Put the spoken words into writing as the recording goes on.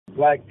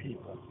black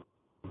people.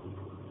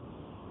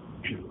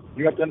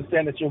 You have to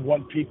understand that you're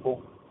one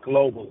people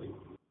globally.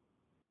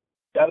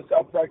 You got to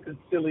stop practicing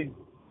silly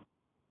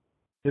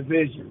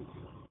divisions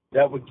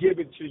that were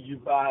given to you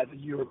by the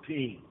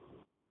Europeans.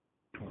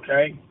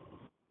 Okay?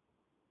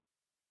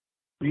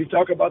 When you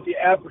talk about the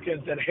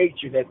Africans that hate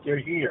you, that they're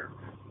here,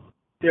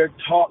 they're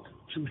taught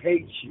to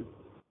hate you.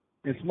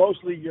 It's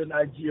mostly your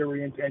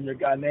Nigerians and your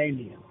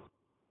Ghanaians.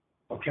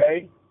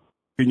 Okay?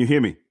 Can you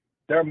hear me?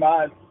 Their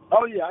mind.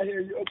 Oh, yeah, I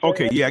hear you.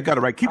 Okay, yeah, I got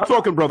it right. Keep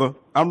talking, brother.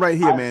 I'm right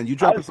here, man. You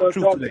dropping some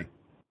truth today.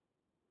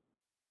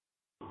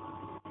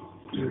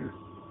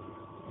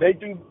 They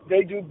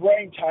do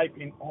brain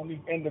typing on these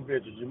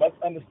individuals. You must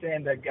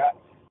understand that, God.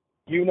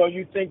 You know,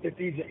 you think that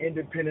these are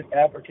independent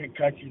African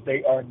countries.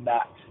 They are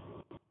not.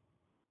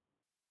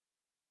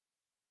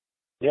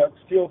 They are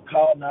still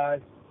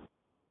colonized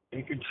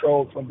and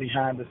controlled from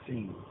behind the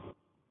scenes.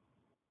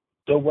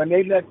 So when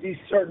they let these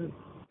certain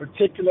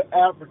particular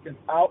Africans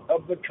out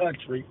of the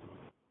country,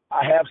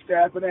 I have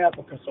staff in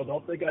Africa, so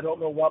don't think I don't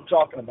know what I'm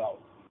talking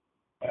about.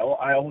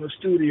 I own a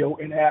studio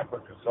in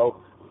Africa,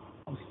 so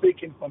I'm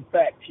speaking from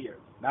fact here,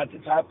 not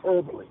just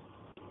hyperbole.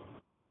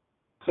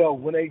 So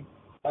when they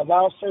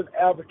allow certain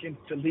Africans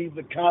to leave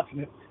the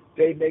continent,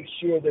 they make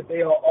sure that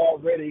they are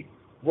already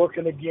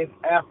working against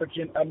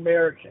African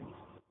Americans.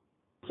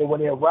 So when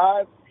they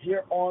arrive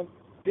here on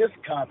this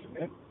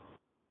continent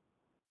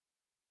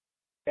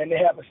and they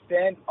have a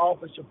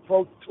standoffish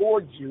approach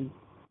towards you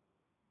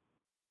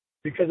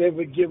because they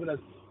were given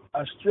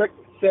a strict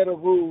set of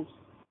rules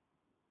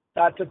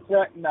not to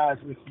fraternize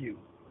with you.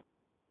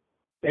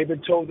 They've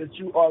been told that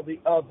you are the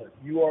other.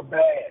 You are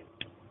bad.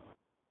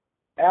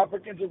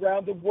 Africans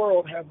around the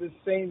world have this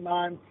same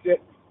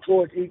mindset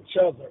towards each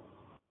other.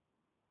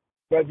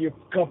 Whether you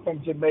come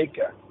from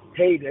Jamaica,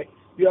 Haiti,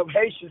 you have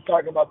Haitians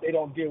talking about they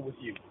don't deal with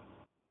you.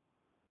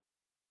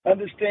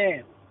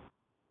 Understand,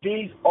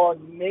 these are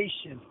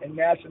nations and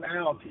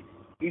nationalities.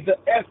 These are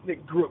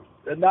ethnic groups.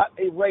 They're not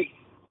a race.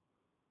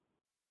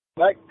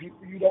 Black people,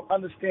 you don't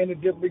understand the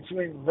difference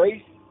between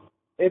race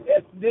and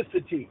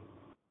ethnicity.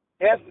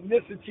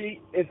 Ethnicity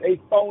is a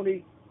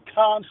phony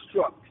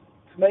construct.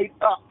 It's made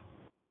up.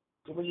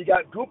 So when you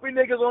got goopy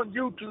niggas on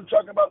YouTube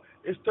talking about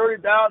it's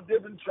 30,000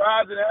 different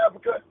tribes in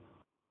Africa,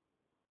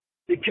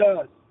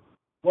 because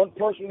one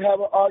person will have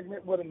an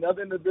argument with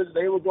another individual,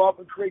 they will go off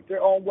and create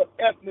their own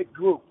ethnic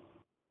group.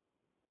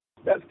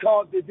 That's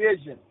called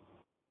division.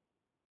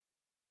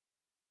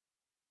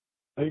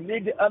 So you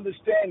need to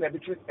understand that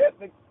between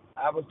ethnic.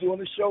 I was doing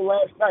a show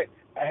last night.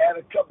 I had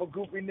a couple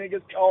goofy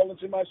niggas call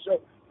into my show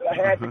that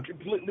I had to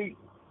completely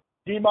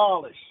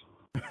demolish.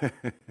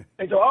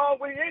 They go, oh,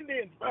 we're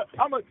Indians.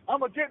 I'm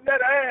gonna get that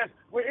ass.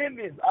 We're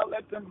Indians. I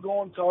let them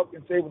go and talk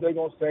and say what they're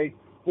going to say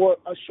for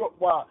a short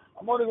while.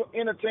 I'm only going to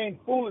entertain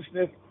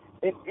foolishness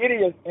and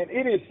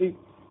idiocy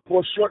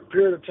for a short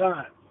period of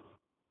time.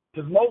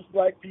 Because most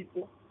black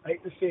people, I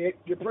hate to say it,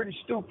 you're pretty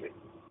stupid.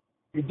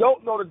 You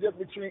don't know the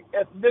difference between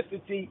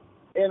ethnicity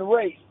and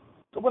race.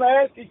 So when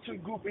I ask these two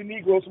goofy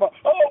Negroes about,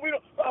 oh, we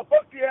don't,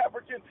 fuck the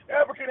African.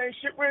 African ain't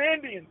shit, we're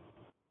Indians.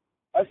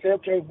 I say,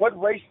 okay,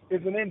 what race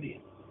is an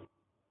Indian?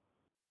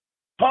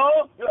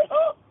 Huh? You're like,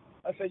 huh?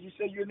 I said, you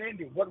say you're an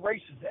Indian. What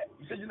race is that?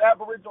 You said you're an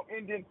Aboriginal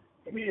Indian.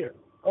 Come here.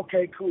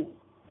 Okay, cool.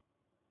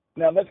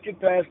 Now let's get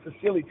past the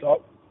silly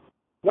talk.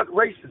 What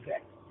race is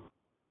that?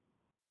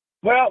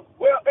 Well,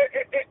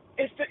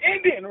 it's the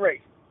Indian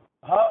race.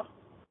 Huh?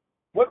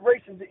 What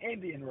race is the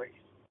Indian race?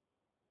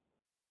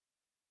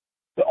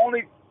 The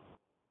only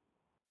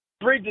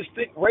 3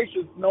 distinct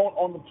races known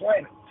on the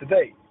planet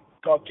today: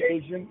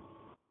 Caucasian,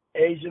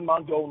 Asian,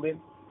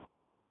 Mongolian,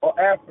 or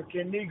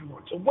African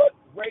Negro. So what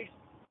race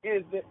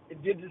is the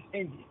indigenous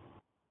Indian?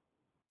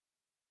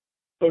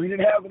 So he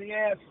didn't have any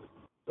answers.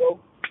 So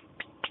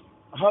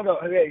I hung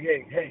up.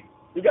 Hey,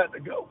 we got to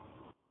go.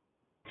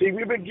 See,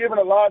 we've been given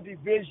a lot of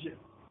division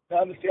to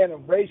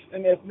understand race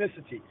and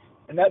ethnicity,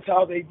 and that's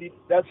how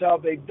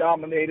they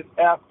dominated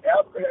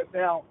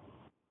Africa.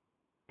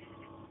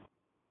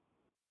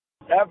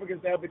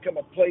 Africa's now become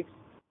a place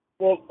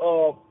full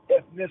of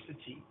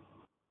ethnicity,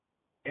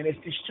 and it's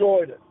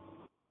destroyed us.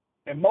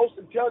 And most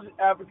intelligent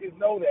Africans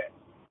know that.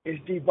 It's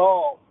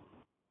devolved.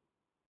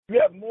 You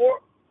have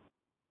more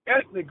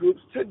ethnic groups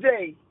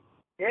today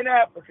in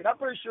Africa. And I'm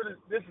pretty sure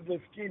this is a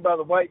scheme by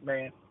the white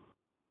man.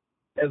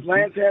 As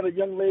Lance had a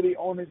young lady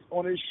on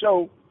his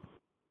show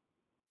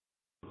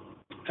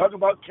talking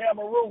about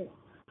Cameroon,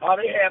 how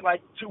they had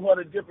like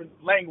 200 different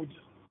languages.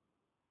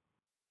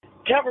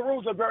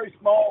 Cameroon's a very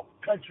small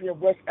country in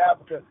West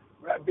Africa,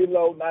 right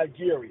below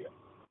Nigeria.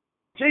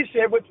 She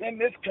said within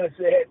this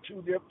country they had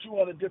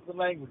 200 different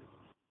languages.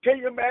 Can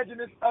you imagine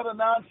this other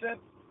nonsense?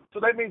 So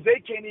that means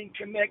they can't even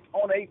connect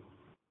on a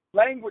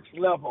language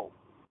level,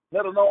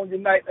 let alone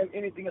unite and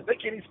anything else. They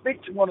can't even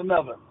speak to one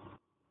another.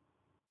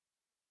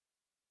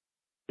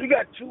 You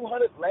got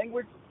 200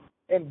 languages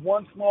in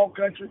one small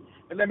country,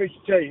 and let me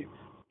tell you,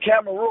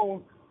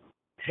 Cameroon,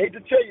 hate to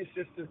tell you,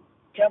 sister,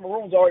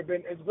 Cameroon's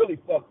it's really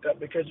fucked up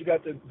because you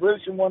got the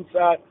British on one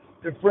side,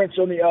 the French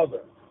on the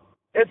other.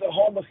 It's a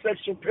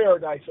homosexual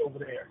paradise over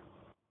there.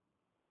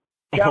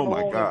 Oh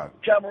my God.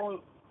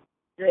 Cameroon's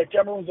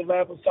the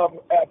land of South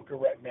Africa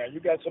right now. You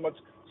got so much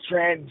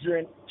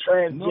transgender.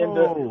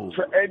 No.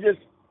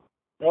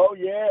 Oh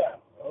yeah.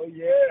 Oh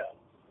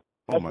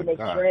That's my so much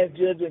God.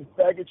 transgender and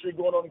faggotry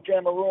going on in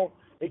Cameroon.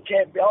 It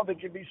can't be. I don't think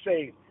it can be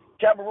saved.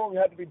 Cameroon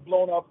had to be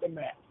blown off the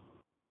map.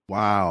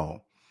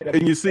 Wow.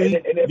 And you see,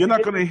 you're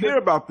not going to hear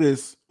about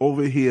this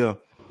over here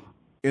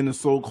in the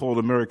so-called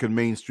American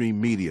mainstream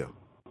media.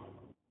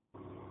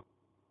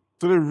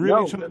 So they're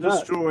really trying to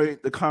destroy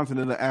the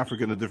continent of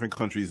Africa and the different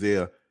countries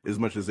there as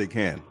much as they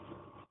can.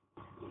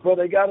 Well,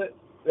 they got to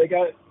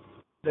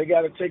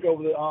take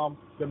over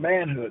the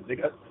manhood.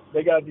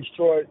 They got to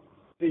destroy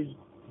the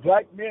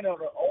black men are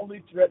the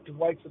only threat to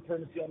white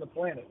supremacy on the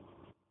planet.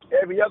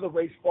 Every other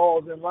race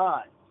falls in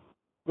line.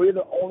 We're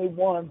the only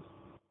ones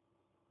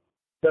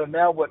that are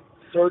now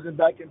surging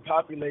back in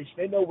population.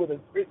 They know we're the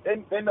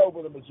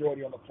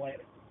majority on the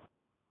planet.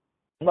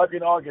 I'm not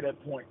going to argue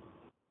that point.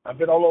 I've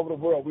been all over the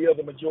world. We are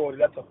the majority.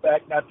 That's a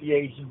fact, not the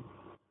Asians.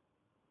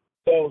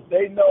 So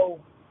they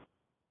know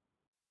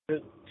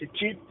to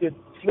keep the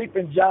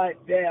sleeping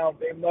giant down,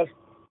 they must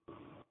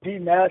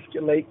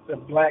demasculate the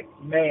black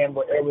man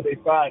wherever they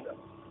find him.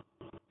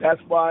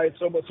 That's why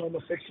so much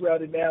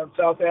homosexuality now in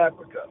South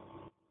Africa.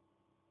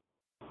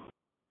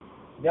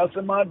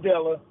 Nelson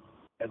Mandela,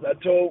 as I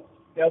told,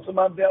 Nelson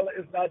Mandela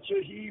is not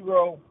your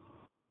hero.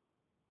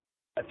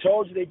 I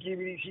told you they give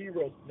you these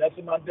heroes.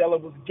 Nelson Mandela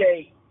was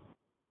gay.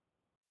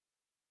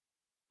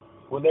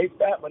 When they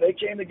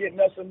came to get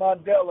Nelson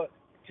Mandela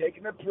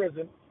taken to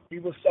prison, he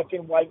was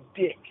sucking white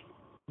dick.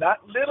 Not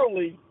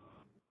literally.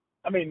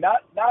 I mean,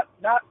 not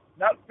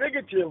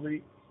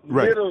figuratively.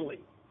 Right. Literally.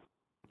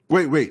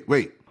 Wait.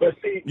 But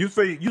see, you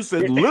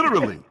said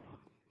literally.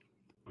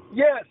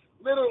 Yes,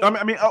 literally.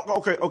 I mean,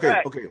 okay.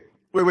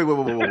 Wait.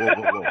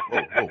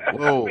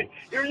 Whoa.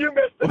 You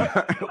messed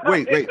up.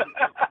 Wait.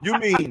 You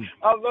mean?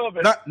 I love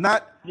it.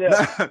 Not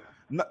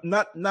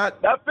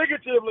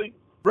figuratively.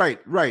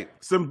 Right.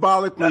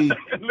 Symbolically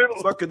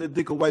sucking the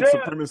dick of white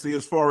supremacy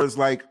as far as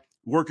like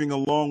working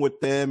along with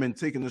them and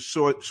taking the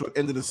short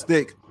end of the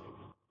stick.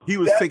 He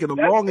was taking the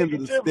long end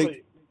of the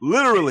stick.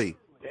 Literally.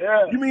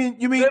 Yeah. You mean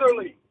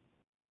literally?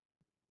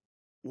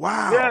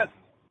 Wow. Yes.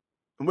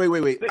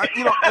 Wait. And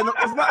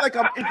it's not like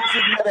I'm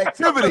interested in that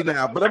activity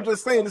now, but I'm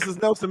just saying this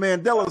is Nelson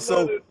Mandela,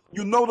 so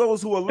you know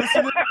those who are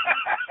listening,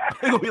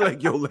 they're gonna be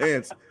like, "Yo,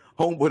 Lance,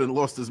 homeboy done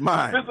lost his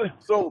mind."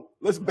 So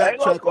let's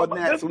backtrack on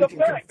that so we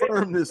can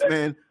confirm this,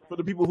 man, for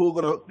the people who are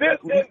gonna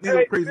leave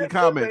these crazy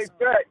comments.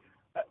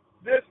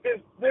 This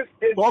is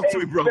talk to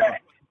me, brother.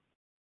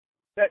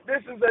 That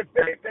this is a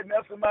fact that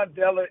Nelson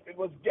Mandela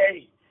was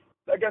gay.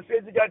 Like I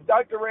said, you got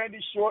Dr. Randy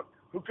Short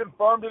who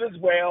confirmed it as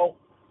well.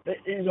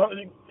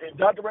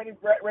 Dr.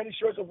 Randy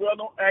Short's a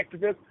well-known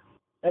activist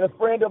and a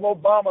friend of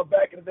Obama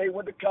back in the day.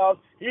 Went to college.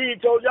 He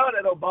told y'all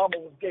that Obama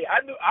was gay. I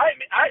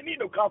didn't need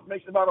no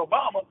confirmation about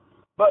Obama,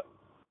 but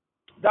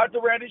Dr.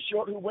 Randy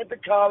Short, who went to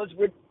college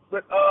with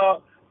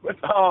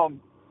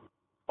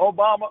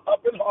Obama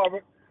up in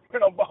Harvard,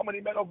 when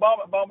he met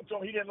Obama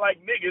told him he didn't like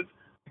niggas.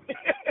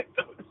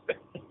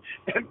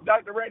 And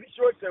Dr. Randy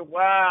Short said,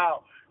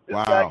 "Wow, this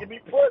guy can be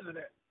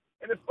president."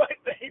 And the funny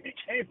thing, he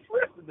became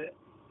president.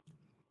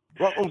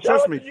 Well,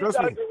 trust me.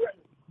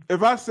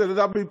 If I said it,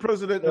 I'll be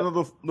president in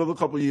another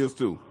couple of years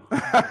too. So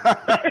shout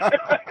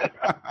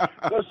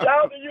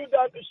out to you,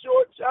 Dr.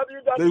 Short. Shout out to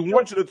you, Dr. Short. They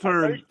want you to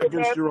turn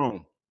against your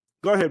own.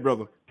 Go ahead,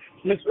 brother.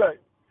 That's right.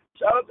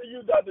 Shout out to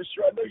you, Dr.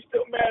 Short. I know you're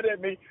still mad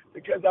at me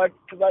because I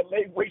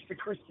laid waste to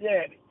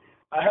Christianity.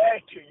 I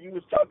had to. You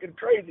was talking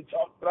crazy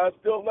talk, but I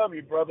still love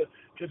you, brother,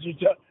 because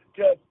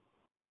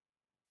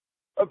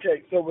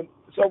okay, so when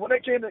they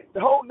came to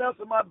the whole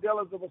Nelson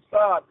Mandela is a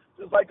facade,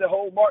 just like the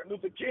whole Martin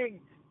Luther King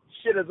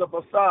shit is a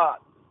facade.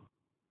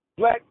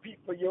 Black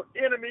people, your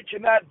enemy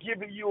cannot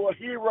give you a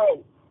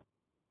hero.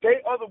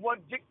 They are the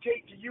ones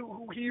dictate to you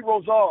who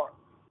heroes are.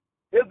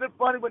 Isn't it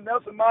funny when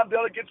Nelson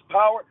Mandela gets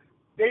power,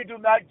 they do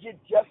not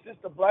give justice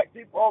to black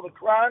people, all the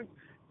crimes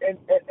and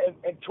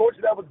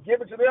torture that was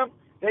given to them.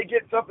 They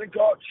get something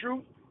called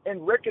truth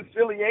and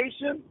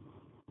reconciliation.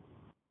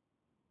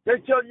 They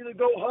tell you to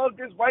go hug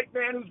this white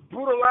man who's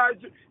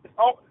brutalized you.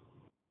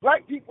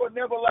 Black people are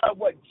never allowed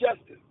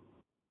justice.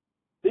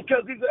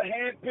 Because these are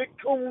hand-picked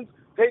coons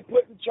they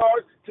put in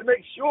charge to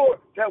make sure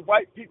that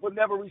white people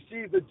never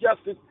receive the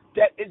justice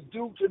that is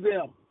due to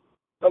them.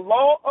 The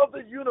law of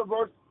the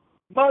universe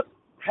must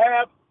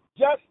have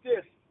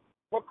justice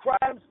for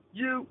crimes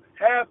you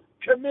have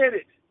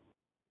committed.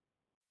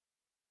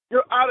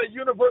 You're out of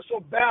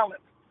universal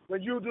balance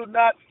when you do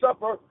not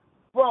suffer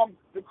from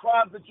the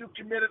crimes that you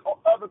committed on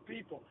other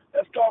people.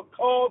 That's called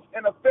cause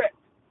and effect.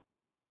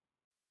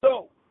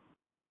 So,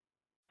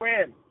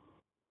 when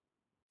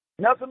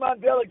Nelson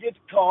Mandela gets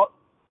caught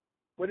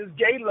with his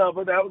gay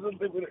lover, with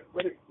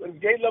his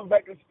gay lover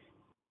back in,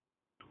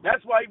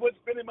 that's why he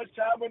wasn't spending much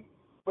time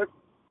with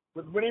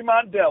Winnie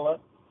Mandela.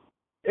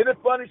 Isn't it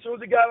funny? As soon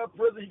as he got out of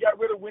prison, he got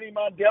rid of Winnie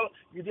Mandela.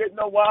 You didn't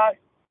know why?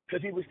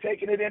 Because he was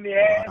taking it in the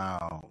ass.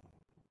 Wow.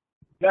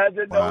 Guys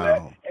didn't know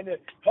that. And the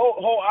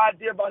whole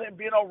idea about him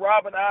being on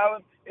Robben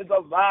Island is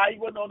a lie. He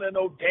wasn't on there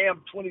no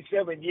damn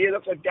 27 years.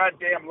 That's a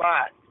goddamn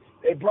lie.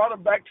 They brought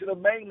him back to the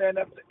mainland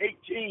after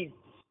 18.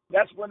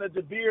 That's when the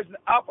De Beers and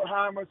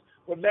Oppenheimers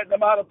were letting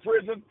him out of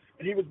prison,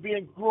 and he was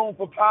being groomed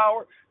for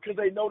power because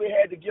they know they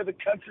had to give the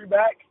country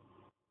back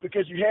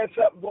because you had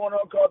something going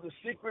on called the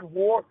secret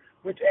war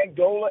with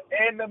Angola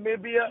and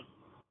Namibia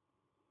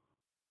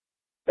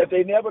that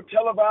they never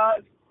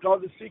televised,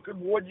 called the secret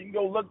war. You can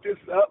go look this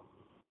up,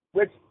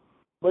 which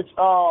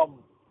old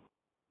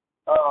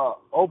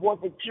boy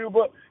from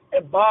Cuba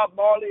and Bob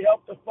Marley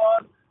helped to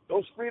fund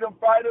those freedom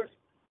fighters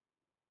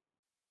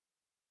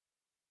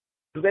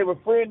because they were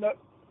freeing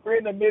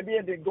Namibia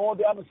and then going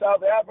down to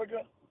South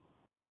Africa.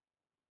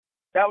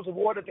 That was a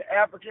war that the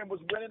African was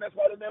winning. That's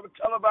why they never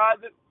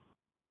televised it.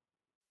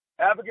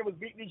 African was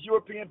beating these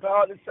European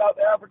powers, the South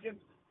Africans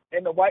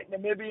and the white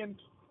Namibians.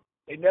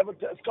 They never.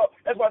 That's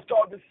why it's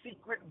called the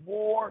secret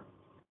war.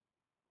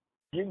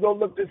 You can go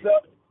look this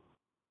up.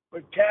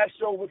 But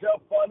Castro was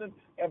help funding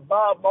and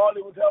Bob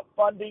Marley was help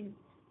funding.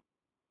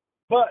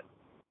 But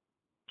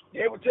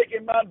they were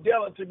taking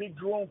Mandela to be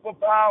groomed for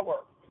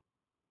power,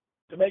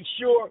 to make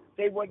sure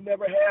they would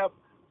never have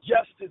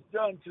justice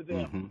done to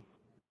them. Mm-hmm.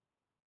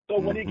 So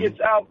when he gets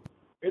out,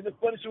 it's the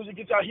funny as he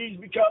gets out,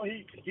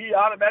 he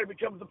automatically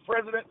becomes the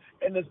president,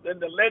 and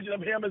the legend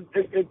of him is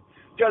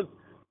because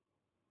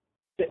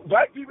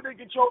black people didn't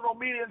control no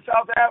media in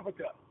South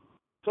Africa.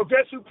 So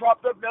guess who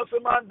propped up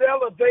Nelson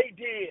Mandela? They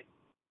did.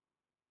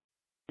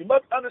 You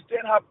must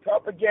understand how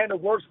propaganda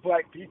works,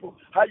 black people,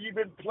 how you've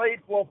been played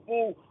for a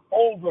fool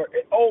over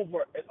and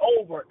over and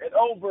over and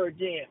over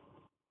again.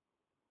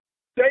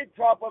 They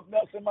prop up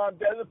Nelson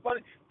Mandela. It's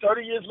funny,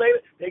 30 years later,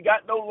 they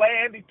got no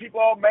land. These people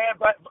all mad.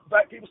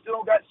 Black people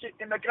still don't got shit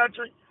in the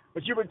country.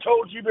 But you've been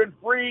told you've been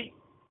free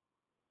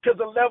because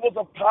the levels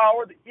of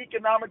power, the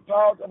economic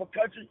powers of a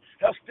country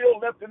have still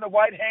left in the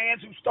white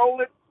hands who stole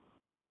it.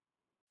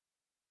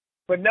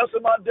 When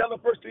Nelson Mandela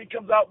first thing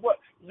comes out, what?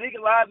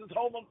 Legalizes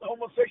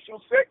homosexual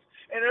sex.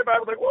 And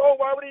everybody was like,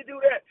 whoa, why would he do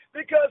that?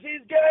 Because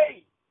he's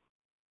gay.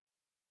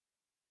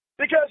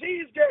 Because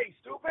he's gay,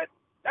 stupid.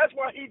 That's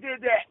why he did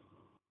that.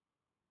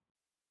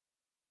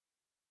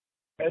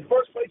 And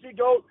first place he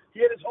goes, he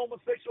had his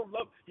homosexual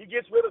love. He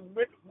gets rid of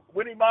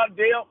Winnie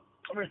Mandela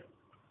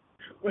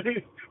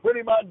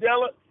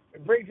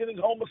and brings in his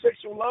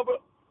homosexual lover.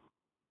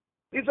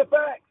 These are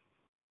facts.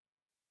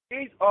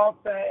 These are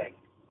facts.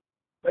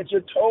 But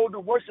you're told to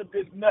worship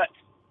this nut.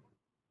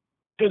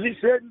 Because he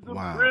said he's in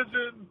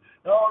prison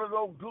and all of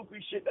those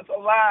goofy shit. That's a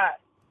lie.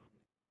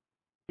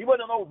 He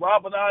wasn't no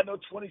Robin Hood, no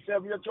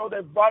 27-year-old.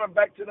 They brought him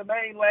back to the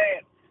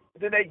mainland.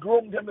 And then they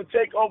groomed him to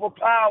take over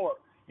power.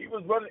 He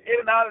was running in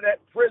and out of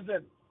that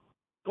prison,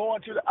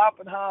 going to the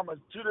Oppenheimers,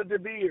 to the De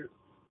Beers.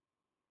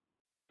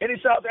 Any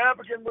South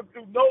African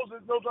who knows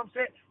what I'm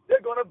saying,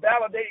 they're going to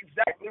validate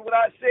exactly what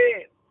I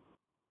said.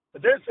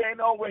 But they're saying,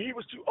 no, well, he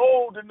was too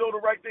old to know the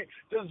right thing.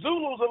 The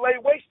Zulus will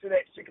lay waste to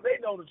that shit because they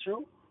know the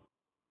truth.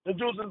 The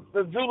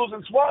Zulus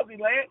in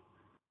Swaziland.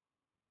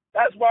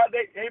 That's why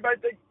everybody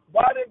think,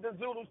 why didn't the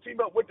Zulus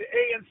team up with the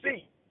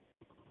ANC?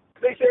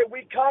 They said,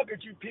 we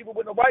conquered you people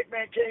when the white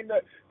man came to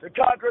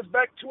conquer us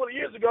back 20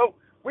 years ago.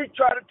 We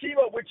tried to team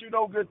up with you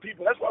no good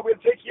people. That's why we'll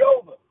take you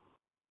over.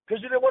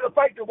 Because you didn't want to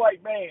fight the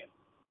white man.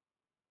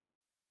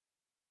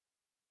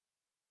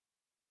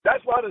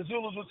 That's why the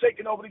Zulus were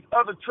taking over these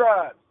other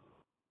tribes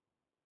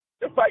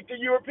to fight the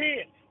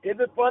European. Isn't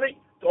it funny?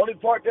 The only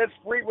part that's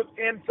free was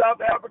in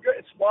South Africa.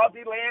 It's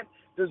Swaziland,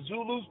 the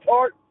Zulus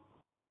part.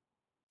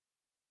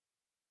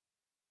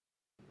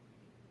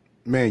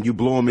 Man, you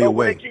blowing me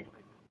away.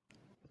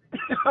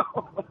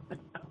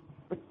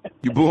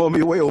 You blowing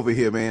me away over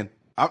here, man.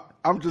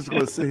 I'm just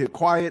going to sit here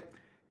quiet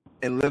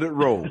and let it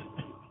roll.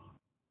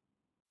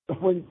 So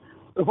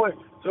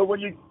when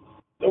you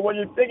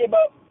think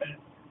about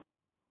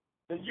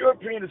the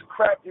European is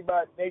crafty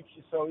by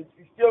nature, so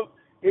he's still,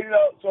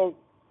 so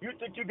you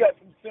think you got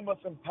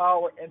some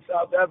power in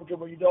South Africa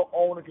when you don't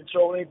own or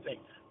control anything.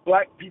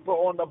 Black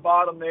people on the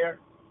bottom there.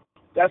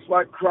 That's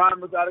why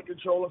crime is out of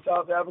control in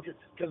South Africa,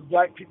 because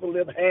black people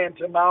live hand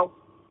to mouth.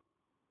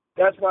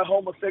 That's why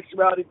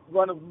homosexuality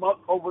run amok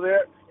over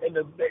there. And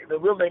the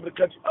real name of the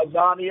country,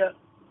 Azania.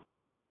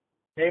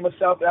 Name of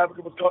South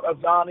Africa was called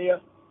Azania,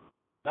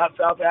 not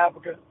South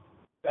Africa.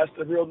 That's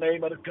the real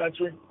name of the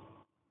country.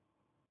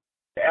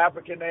 The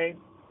African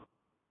name.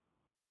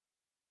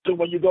 So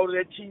when you go to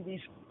their TV,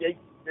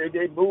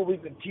 they movies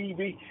and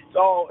TV, it's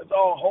all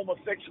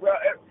homosexual.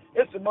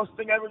 It's the most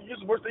thing ever. It's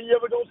the worst thing you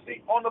ever gonna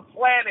see on the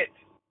planet.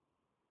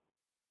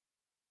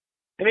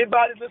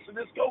 Anybody listen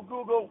to this? Go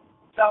Google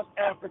South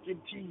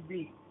African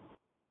TV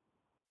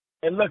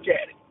and look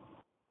at it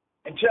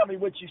and tell me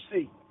what you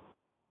see.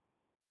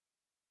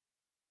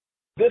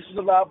 This was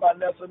allowed by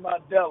Nelson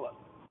Mandela.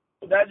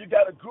 So now you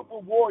got a group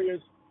of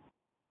warriors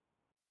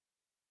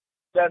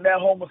that are now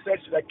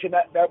homosexual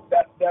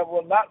that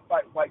will not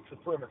fight white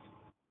supremacy.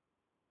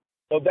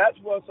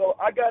 So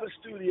I got a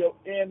studio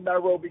in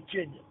Nairobi,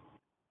 Kenya.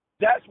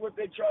 That's what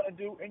they're trying to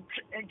do in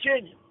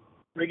Kenya.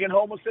 Bring in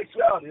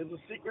homosexuality. There's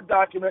a secret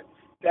document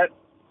that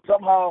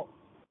somehow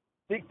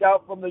leaked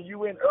out from the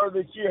UN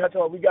earlier this year. I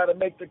told we got to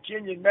make the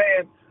Kenyan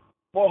man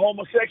more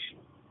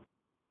homosexual.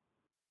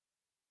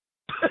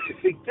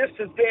 This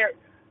is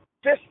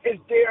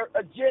their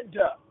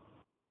agenda.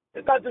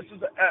 It's not just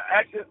an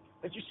accident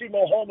that you see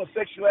more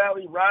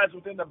homosexuality rise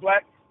within the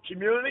black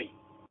community.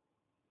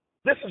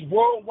 This is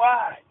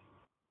worldwide.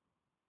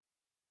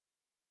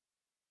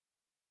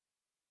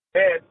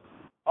 And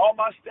all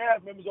my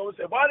staff members always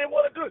say, "Why they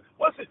want to do it?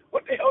 What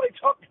the hell they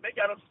talking?" They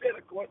got upset,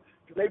 of course,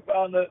 because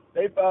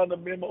they found the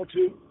memo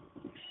too.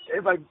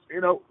 They're like,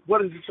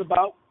 what is this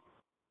about?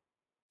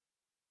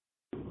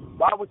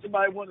 Why would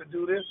somebody want to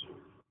do this?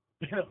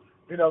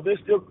 They're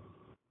still,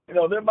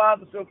 their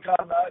minds are still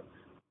colonized.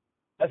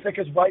 That's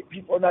because white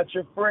people are not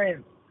your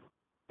friends.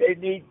 They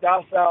need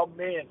docile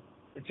men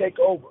to take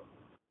over.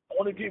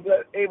 Only people that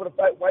are able to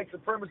fight white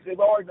supremacy, they've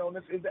already known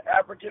this, is the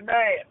African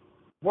man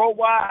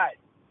worldwide.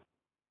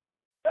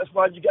 That's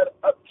why you got an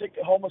uptick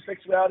in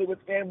homosexuality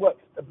within what?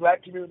 The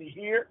black community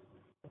here,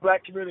 the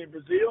black community in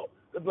Brazil,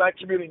 the black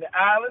community in the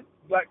island,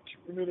 the black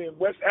community in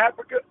West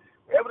Africa.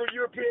 Wherever the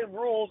European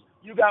rules,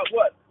 you got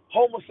what?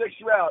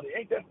 Homosexuality.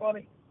 Ain't that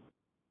funny?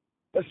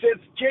 But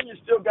since Kenya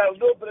still got a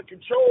little bit of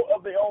control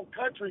of their own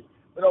country,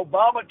 when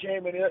Obama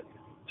came in here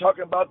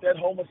talking about that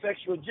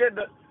homosexual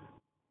agenda,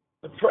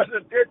 the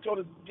president there told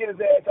us to get his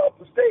ass off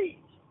the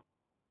stage.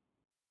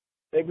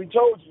 They we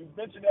told you,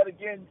 mention that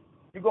again,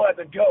 you're going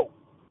to have to go.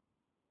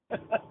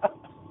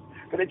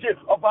 Because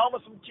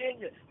Obama's from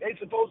Kenya. They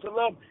supposed to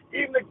love him.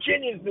 Even the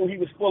Kenyans knew he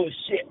was full of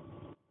shit.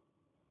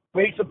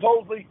 Where he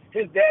supposedly,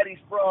 his daddy's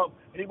from,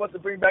 and he wants to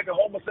bring back a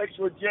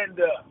homosexual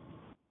agenda.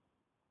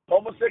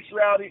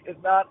 Homosexuality is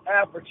not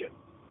African.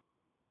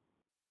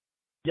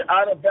 You're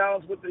out of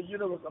balance with the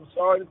universe. I'm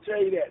sorry to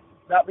tell you that.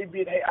 Not me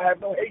being, I have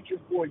no hatred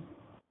for you.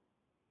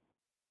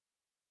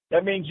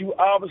 That means you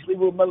obviously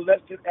were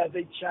molested as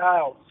a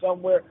child.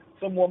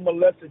 Someone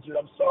molested you.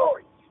 I'm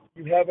sorry.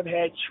 You haven't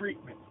had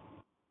treatment.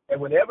 And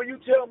whenever you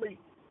tell me,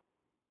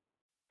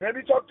 whenever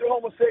you talk to a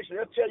homosexual,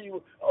 they'll tell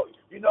you,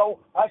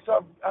 I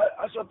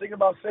started thinking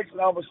about sex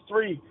when I was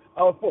 3,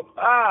 I was 4.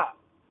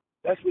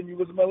 That's when you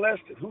was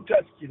molested. Who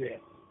touched you then?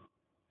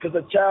 Because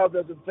a child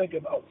doesn't think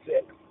about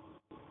sex.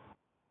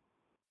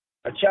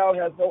 A child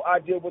has no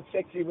idea what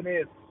sex even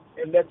is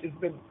unless it's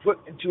been put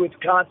into its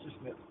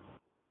consciousness.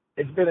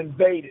 It's been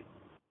invaded.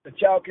 The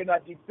child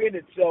cannot defend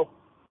itself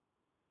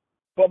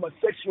from a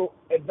sexual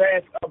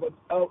advance of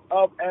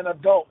an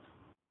adult.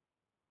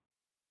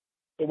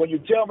 So when you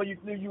tell me you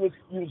knew you was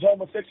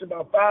homosexual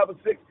about 5 or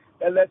 6,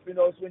 that lets me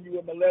know it's when you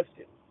were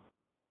molested.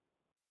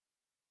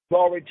 You've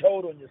already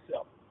told on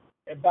yourself.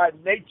 And by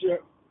nature,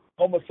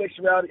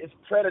 homosexuality is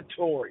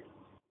predatory.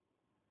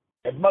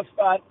 It must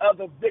find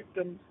other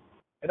victims,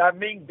 and I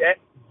mean that,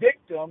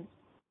 victims,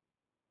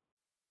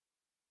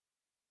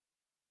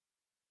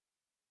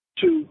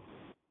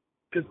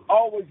 because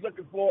always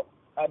looking for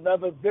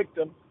another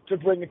victim to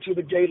bring into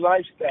the gay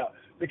lifestyle,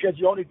 because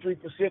you're only 3%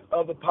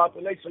 of the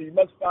population, so you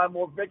must find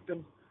more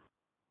victims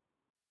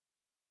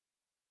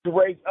to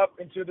raise up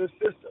into this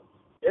system.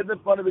 Isn't it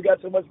funny we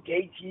got so much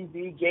gay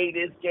TV, gay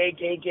this,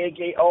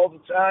 gay all the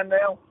time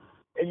now,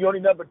 and you're only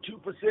number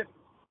 2%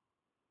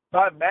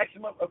 by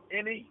maximum of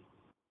any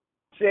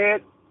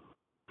said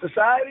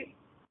society?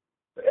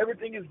 So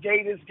everything is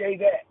gay this, gay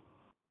that.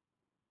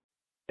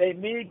 They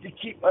need to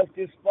keep us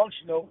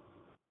dysfunctional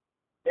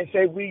and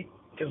say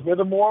because we're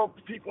the moral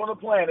people on the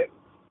planet.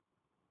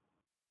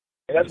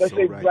 And that's why I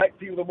say right. Black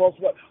people are the most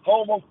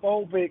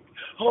homophobic.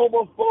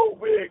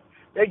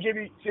 They give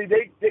you,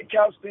 they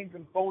couch things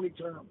in phony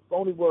terms,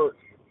 phony words.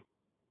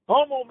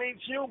 Homo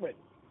means human.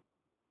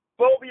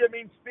 Phobia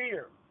means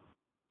fear.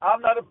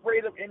 I'm not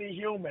afraid of any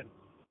human.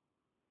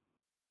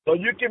 So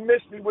you can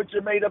miss me with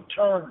your made up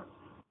terms.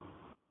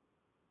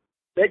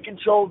 They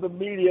control the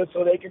media,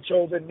 so they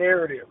control the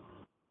narrative.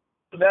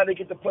 So now they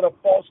get to put a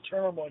false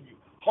term on you.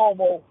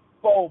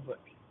 Homophobic.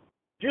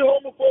 You're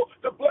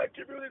homophobic. The black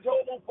community is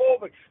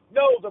homophobic.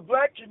 No, the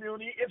black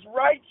community is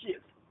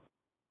righteous.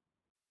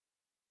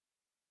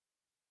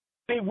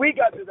 See, we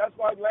got this. That's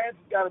why Lance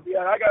has got to be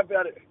out. I got to be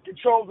out to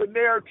control the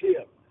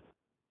narrative.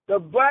 The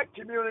black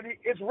community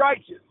is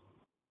righteous,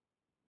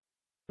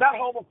 not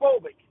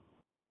homophobic.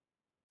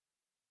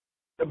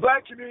 The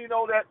black community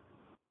know that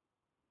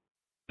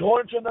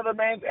going to another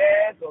man's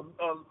ass or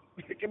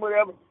picking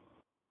whatever,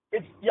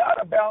 you're out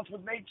of balance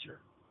with nature.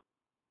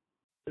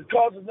 It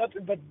causes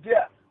nothing but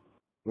death.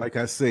 Like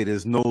I say,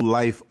 there's no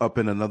life up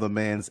in another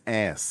man's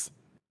ass.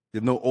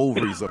 There's no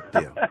ovaries up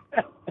there.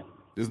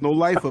 There's no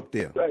life up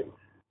there. Right.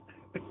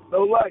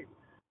 No life.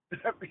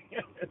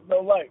 There's no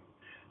life.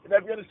 And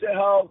if you understand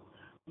how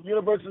the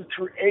universe is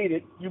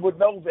created, you would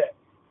know that.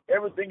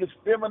 Everything is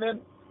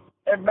feminine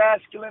and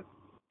masculine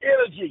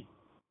energy.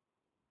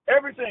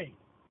 Everything.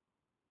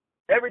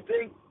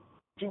 Everything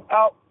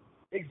throughout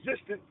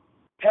existence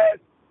has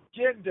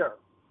gender,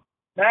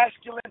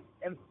 masculine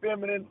and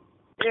feminine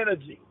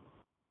energy.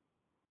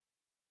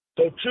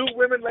 So 2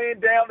 women laying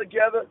down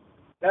together,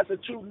 that's a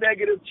 2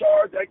 negative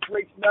charge. That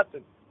creates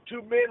nothing.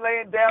 2 men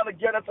laying down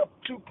together, that's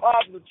a 2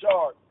 positive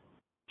charge.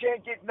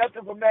 Can't get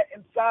nothing from that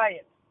in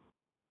science.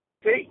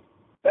 See?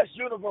 That's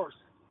universe.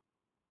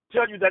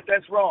 Tell you that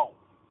that's wrong.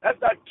 That's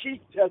not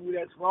Keith telling you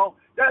that's wrong.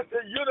 That's the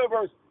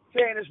universe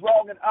saying it's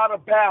wrong and out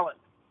of balance.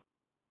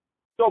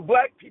 So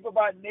black people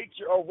by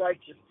nature are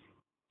righteous.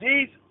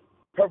 These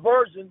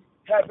perversions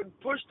have been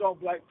pushed on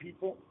black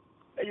people,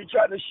 and you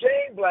try to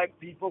shame black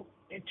people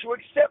into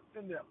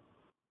accepting them.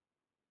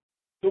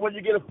 So when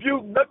you get a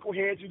few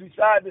knuckleheads who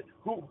decide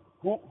who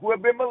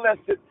have been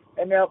molested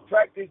and now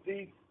practice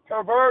these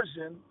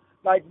perversions,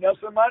 like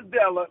Nelson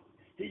Mandela,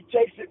 he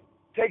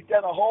takes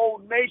down a whole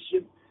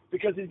nation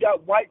because he's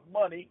got white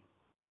money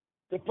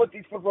to put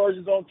these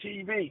perversions on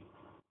TV.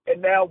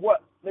 And now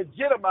what?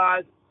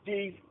 Legitimize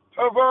these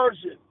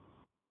perversions.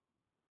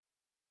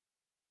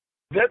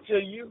 That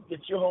tell you that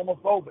you're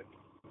homophobic.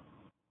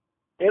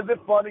 Is it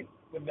funny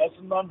when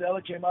Nelson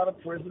Mandela came out of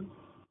prison,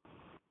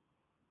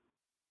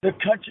 the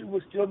country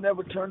was still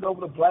never turned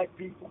over to black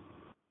people?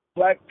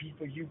 Black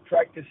people, you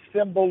practice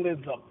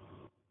symbolism.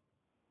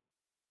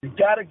 You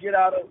got to get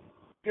out of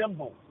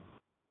symbols.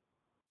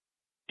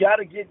 Got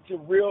to get to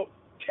real,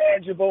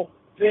 tangible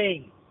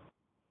things.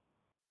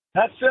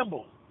 Not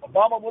symbols.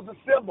 Obama was a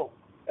symbol.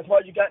 That's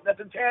why you got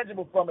nothing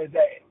tangible from his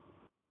ass.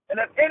 And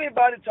if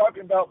anybody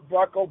talking about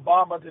Barack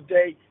Obama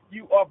today,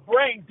 you are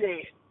brain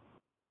dead.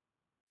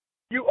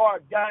 You are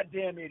a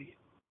goddamn idiot.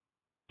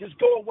 Just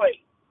go away.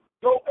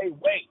 Go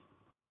away.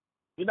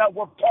 You're not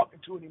worth talking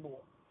to anymore.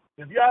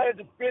 If y'all ain't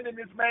defending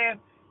this man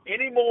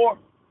anymore,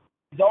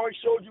 he's already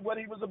showed you what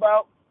he was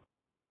about.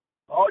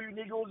 All you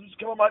Negroes just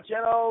come on my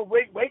channel,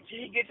 wait till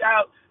he gets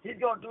out. He's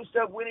going to do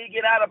stuff when he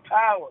get out of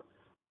power.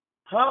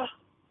 Huh?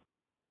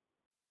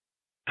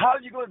 How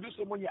are you going to do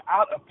something when you're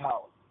out of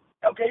power?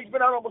 Okay, he's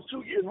been out almost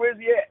 2 years. Where's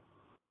he at?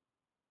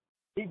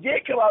 He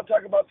did come out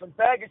talking about some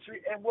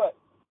faggotry and what?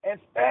 And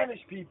Spanish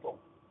people.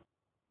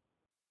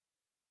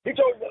 He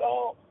told you that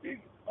all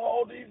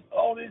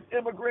these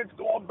immigrants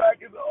going back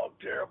is all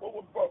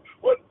terrible.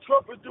 What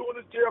Trump is doing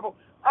is terrible.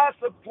 I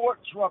support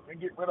Trump and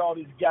get rid of all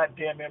these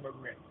goddamn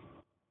immigrants.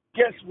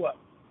 Guess what?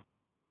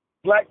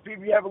 Black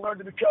people, you haven't learned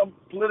to become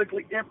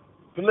politically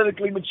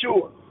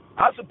mature.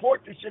 I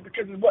support this shit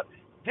because it's what?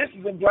 This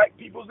is in black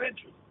people's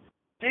interest.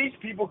 These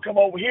people come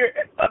over here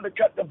and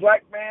undercut the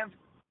black man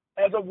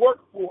as a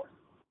workforce.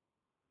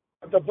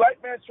 If the black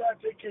man's trying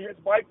to take care of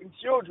his wife and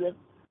children,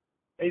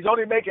 and he's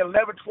only making $11,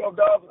 $12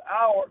 an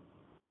hour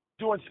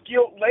doing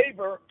skilled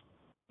labor,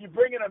 you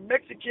bring in a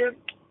Mexican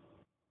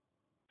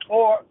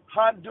or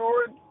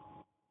Honduran,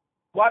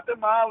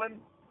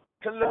 Guatemalan,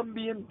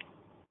 Colombian,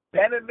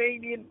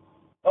 Panamanian,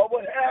 or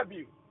what have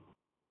you.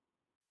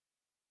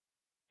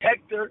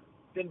 Hector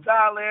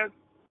Gonzalez,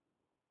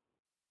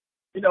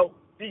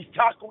 these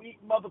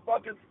taco-eating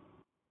motherfuckers,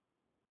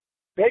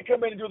 they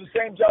come in and do the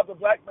same job the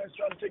black man's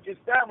trying to take his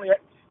family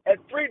at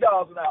 $3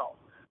 an hour.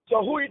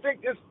 So who do you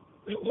think this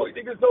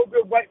no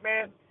good white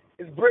man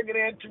is bringing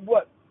in to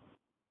what?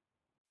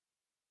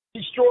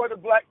 Destroy the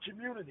black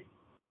community.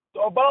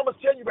 So Obama's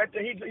telling you right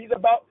there, he's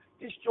about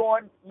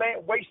destroying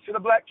land waste to the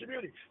black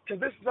community. Because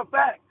this is a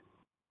fact.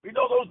 We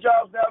know those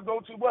jobs now go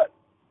to what?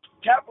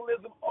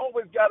 Capitalism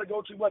always got to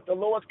go to what? The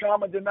lowest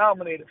common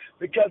denominator.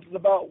 Because it's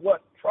about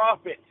what?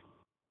 Profit.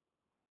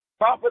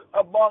 Profit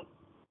above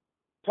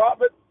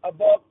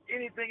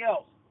anything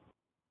else.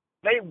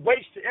 They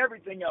waste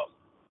everything else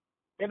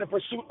in the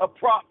pursuit of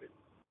profit.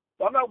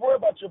 So I'm not worried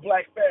about your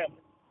black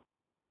family.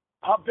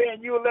 I'm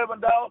paying you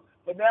 $11,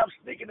 but now I'm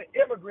sneaking an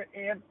immigrant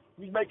in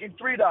who's making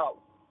 $3.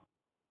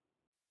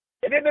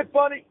 And isn't it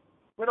funny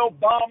when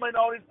Obama and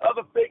all these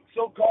other fake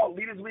so-called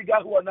leaders we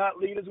got who are not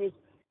leaders, who are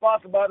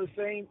sponsored by the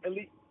same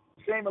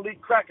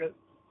elite crackers,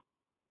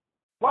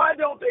 why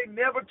don't they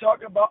never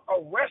talk about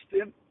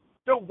arresting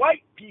the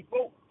white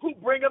people who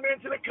bring them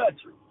into the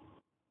country?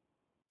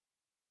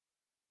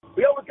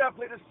 We always got to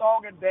play this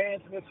song and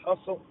dance and this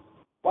hustle.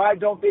 Why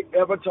don't they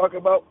ever talk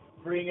about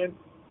bringing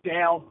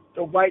down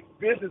the white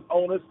business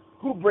owners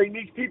who bring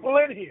these people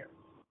in here?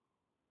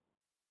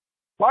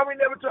 Why we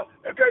never talk?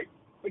 Okay,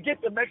 forget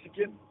the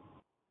Mexican.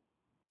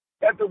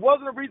 If there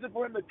wasn't a reason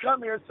for him to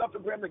come here,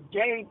 something for him to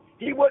gain,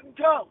 he wouldn't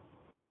come.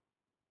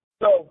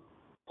 So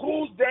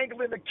who's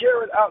dangling the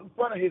carrot out in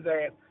front of his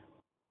ass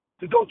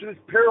to go through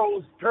this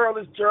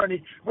perilous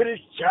journey with his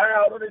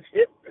child on his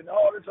hip and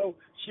all this old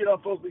shit I'm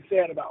supposed to be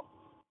sad about?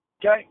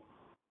 Okay?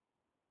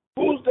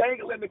 Who's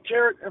dangling the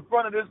carrot in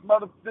front of this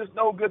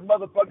no good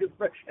motherfucker?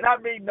 And I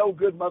mean no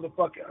good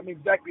motherfucker. I mean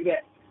exactly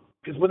that.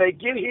 Because when they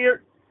get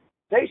here,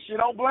 they shit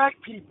on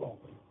black people.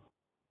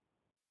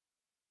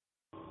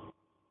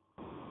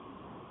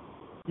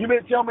 You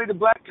mean to tell me the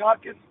Black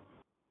Caucus,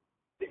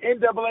 the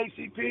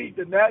NAACP,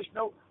 the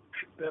National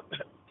Association,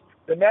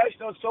 the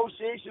National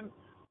Association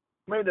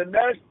for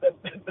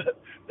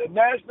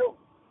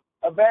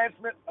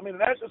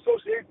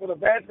the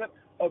Advancement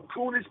of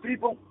Coonish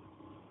People,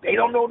 they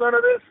don't know none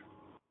of this?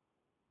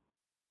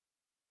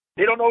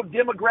 They don't know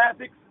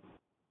demographics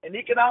and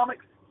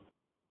economics?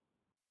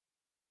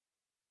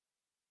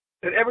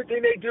 That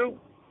everything they do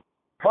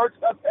hurts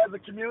us as a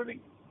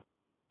community?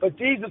 But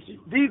these are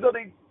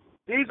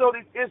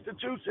these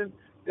institutions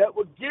that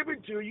were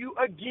given to you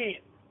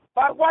again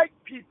by white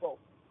people.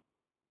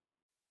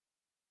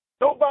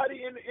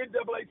 Nobody in the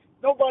NAACP,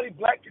 nobody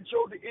black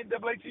controlled the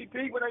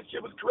NAACP when that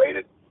shit was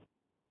created.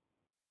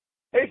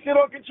 They still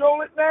don't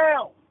control it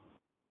now.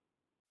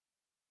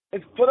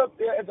 It's put up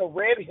there as a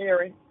red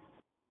herring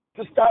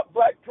to stop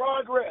black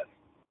progress.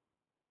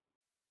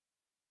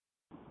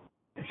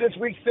 And since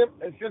we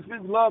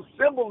love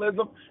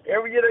symbolism,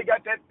 every year they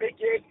got that fake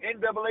ass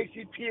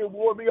NAACP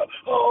award. We go,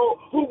 oh,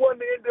 who won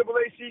the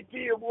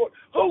NAACP award?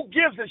 Who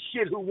gives a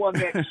shit who won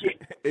that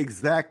shit?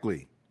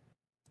 Exactly.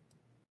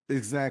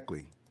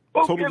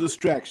 Total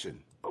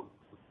distraction.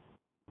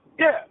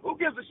 Yeah, who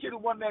gives a shit who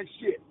won that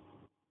shit?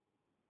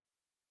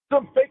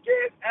 Some fake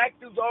ass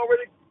actors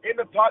already in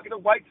the pocket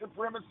of white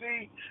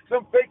supremacy.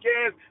 Some fake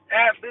ass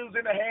athletes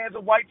in the hands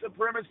of white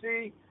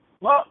supremacy.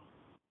 Huh?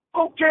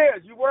 Who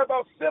cares? You worry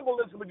about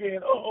symbolism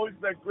again. Oh,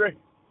 isn't that great?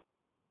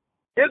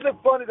 Isn't it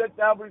funny that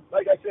now,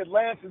 like I said,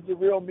 Lance is the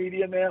real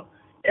media now.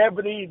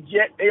 Ebony and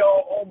Jet, they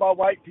all owned by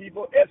white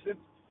people. Essence,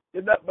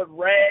 they're nothing but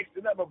rags.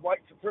 They're nothing but white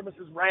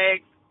supremacist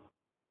rags.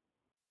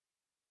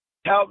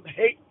 How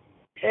hate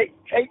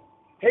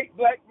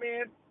black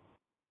men,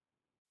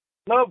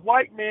 love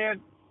white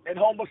men, and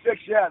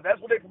homosexuality. That's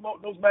what they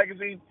promote in those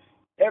magazines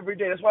every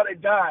day. That's why they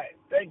die.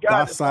 Thank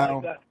God.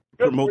 Docile,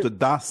 promote a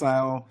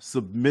docile,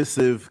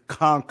 submissive,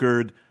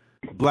 conquered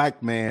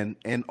black man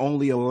and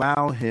only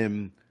allow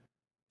him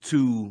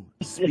to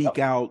speak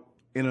out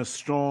in a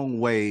strong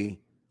way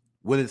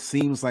when it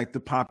seems like the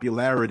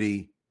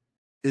popularity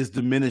is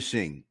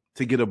diminishing,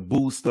 to get a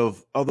boost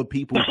of other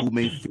people who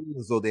may feel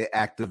as though they're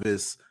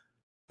activists,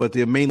 but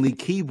they're mainly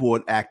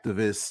keyboard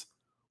activists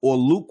or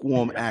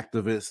lukewarm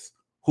activists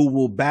who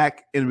will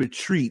back and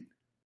retreat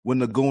when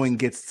the going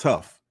gets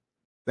tough.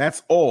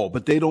 That's all.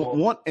 But they don't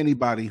want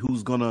anybody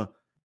who's going to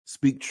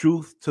speak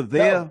truth to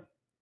their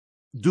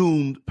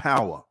doomed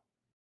power.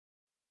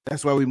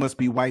 That's why we must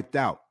be wiped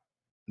out,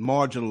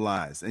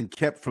 marginalized, and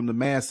kept from the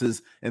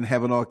masses and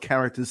having our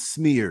characters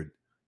smeared.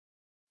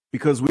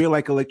 Because we're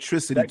like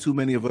electricity, too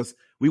many of us.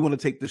 We want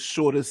to take the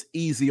shortest,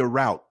 easier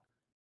route.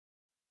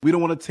 We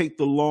don't want to take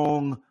the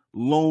long,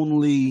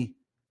 lonely,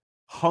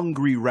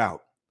 hungry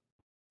route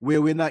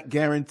where we're not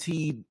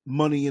guaranteed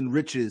money and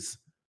riches,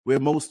 where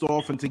most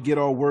often to get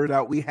our word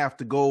out, we have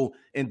to go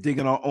and dig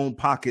in our own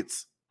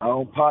pockets. Our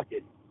own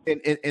pocket.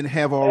 And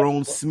have our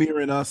own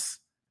smearing us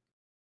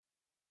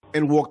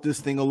and walk this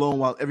thing alone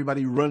while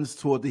everybody runs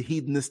toward the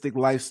hedonistic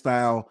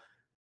lifestyle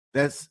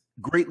that's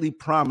greatly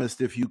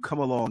promised if you come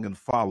along and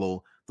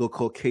follow the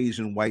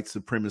Caucasian white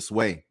supremacist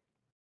way.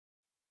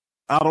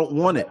 I don't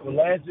want it.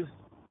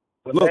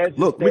 Look,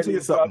 let me tell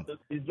you something.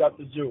 He dropped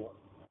the jewel.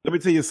 Let me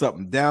tell you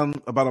something. Down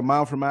about a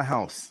mile from my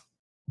house,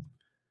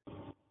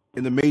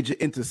 in the major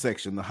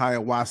intersection, the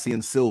Hiawassee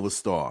and Silver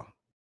Star,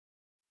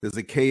 there's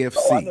a KFC.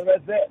 Oh, I know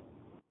that's it.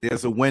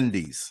 There's a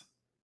Wendy's.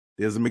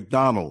 There's a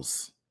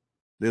McDonald's.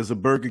 There's a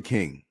Burger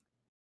King.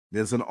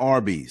 There's an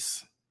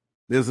Arby's.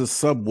 There's a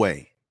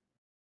Subway.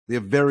 There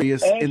are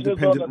various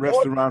independent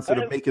restaurants that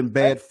are making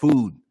bad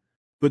food.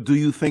 But do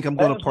you think I'm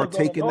going to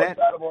partake in that?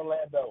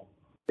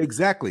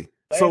 Exactly.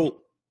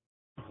 So,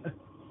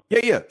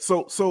 yeah.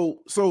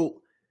 So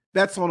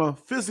that's on a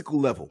physical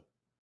level.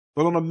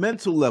 But on a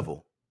mental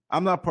level,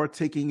 I'm not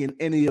partaking in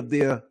any of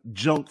their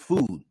junk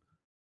food.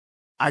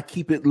 I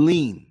keep it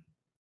lean.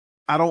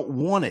 I don't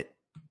want it.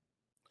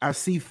 I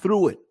see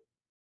through it.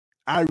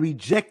 I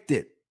reject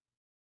it.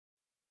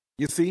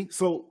 You see?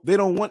 So they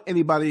don't want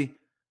anybody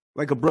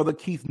like a brother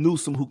Keith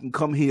Newsom who can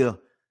come here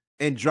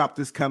and drop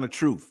this kind of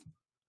truth.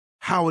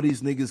 How are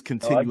these niggas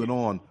continuing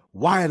on?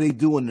 Why are they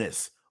doing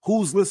this?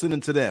 Who's listening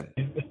to them?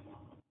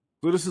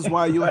 So this is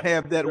why you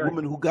have that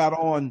woman who got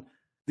on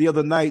the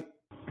other night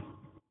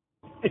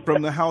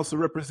from the House of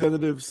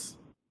Representatives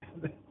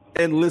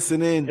and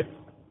listen in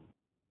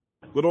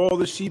with all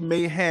that she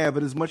may have,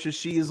 and as much as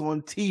she is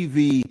on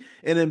TV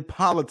and in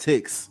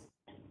politics,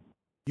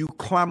 you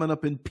climbing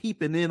up and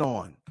peeping in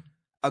on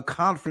a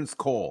conference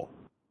call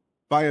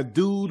by a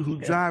dude who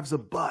drives a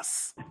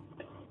bus,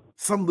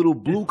 some little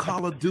blue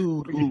collar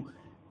dude who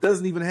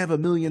doesn't even have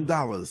 $1 million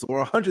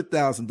or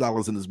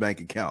 $100,000 in his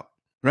bank account,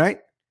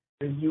 right?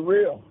 Is you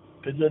real?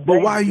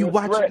 But why are you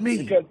watching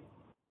me? Because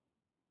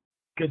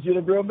you're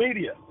the real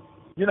media.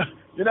 You're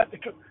not the.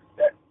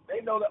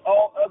 They know that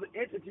all other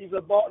entities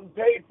are bought and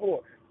paid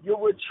for. You're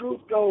where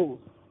truth goes.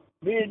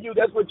 Me and you,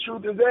 that's where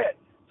truth is at.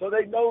 So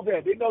they know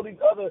that. They know these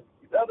other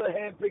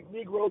handpicked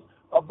Negroes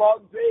are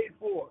bought and paid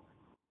for.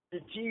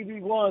 The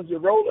TV ones, your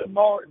Roland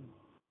Martin,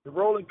 the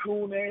Roland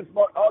Coon, and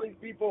Smart, all these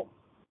people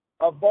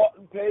are bought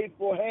and paid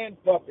for hand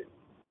puppets.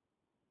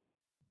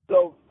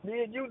 So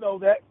me and you know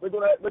that we're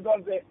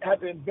going to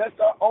have to invest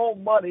our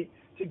own money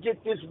to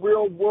get this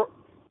real work,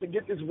 to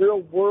get this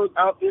real word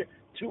out there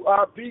to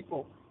our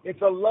people.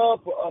 It's a love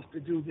for us to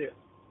do this.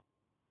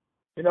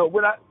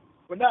 We're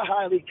not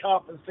highly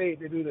compensated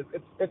to do this.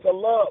 It's a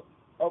love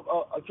of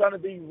trying to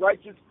be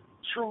righteous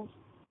truth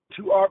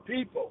to our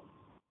people.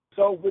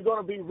 So we're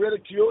going to be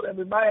ridiculed, and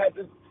we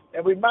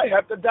might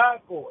have to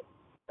die for it.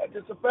 That's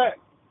just a fact.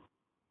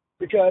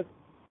 Because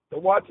to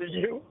watching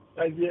you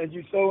As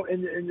you saw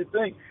in your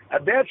thing. I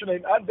damn sure they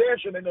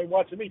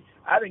watching me.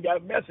 I didn't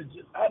got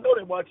messages. I know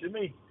they watching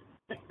me.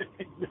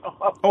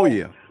 Oh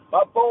yeah.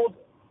 My phones,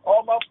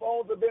 all my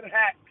phones have been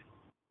hacked.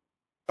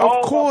 Of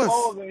All course. my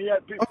phones,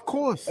 and people, of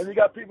course. And you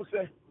got people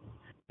saying,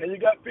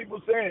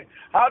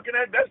 how can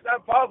that's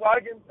not possible?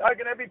 How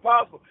can that be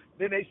possible?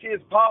 Then they see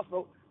it's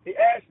possible. They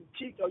ask the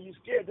Keith, are you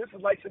scared? This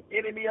is like some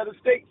enemy of the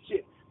state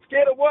shit.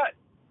 Scared of what?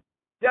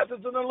 Death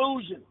is an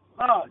illusion.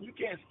 You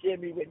can't scare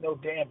me with no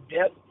damn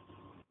death.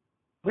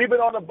 We've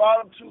been on the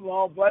bottom too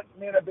long. Black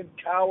men have been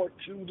coward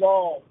too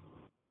long.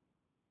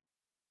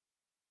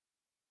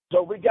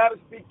 So we got to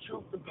speak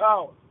truth to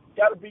power.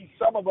 Got to be,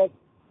 some of us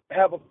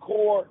have a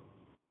core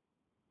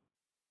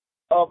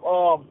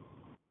of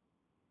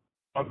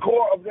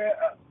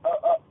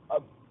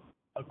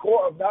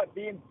not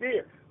being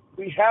feared.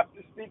 We have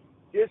to speak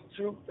this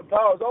truth to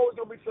power. There's always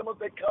going to be some of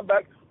us that come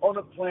back on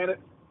the planet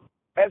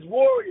as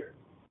warriors.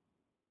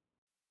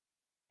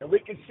 And we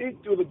can see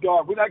through the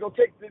dark. We're not going to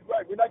take this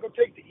right. We're not going to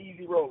take the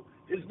easy road.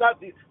 It's not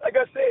the, like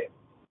I said,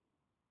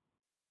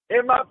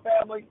 in my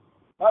family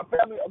are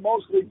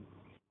mostly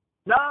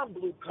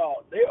non-blue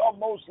collar. They are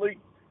mostly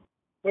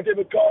what they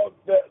would call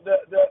the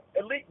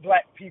elite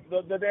black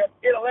people, the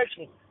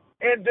intellectuals,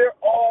 and they're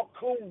all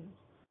coons.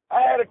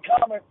 I had a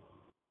comment.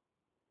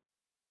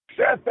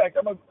 In fact,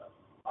 I'm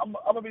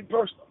gonna be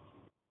personal.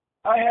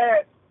 I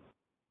had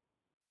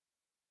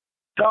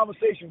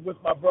conversation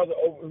with my brother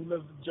who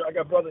lives in, I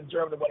got a brother in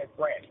Germany, one in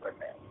France right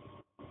now.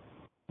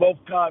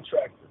 Both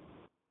contractors.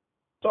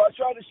 So I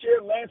tried to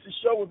share Lance's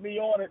show with me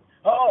on it.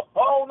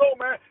 Oh no,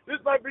 man,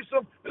 this might be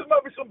some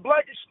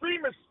black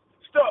extremist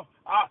stuff.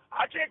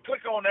 I can't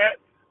click on that.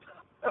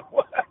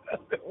 What?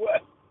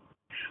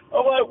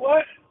 I'm like,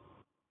 what?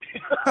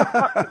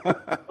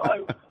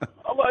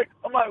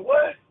 I'm like,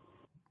 what?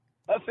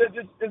 I said,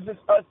 it's just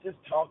us just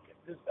talking.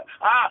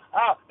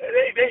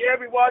 They hear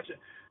me watching.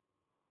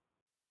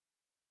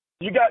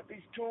 You got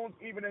these coons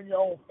even in your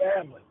own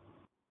family.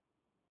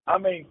 I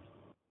mean,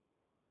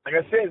 like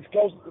I said, as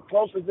close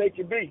as they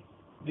can be.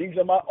 These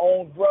are my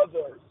own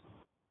brothers,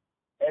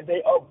 and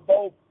they are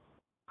both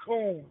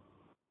coons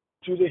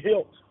to the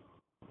hilt.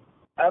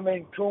 I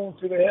mean, coons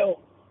to the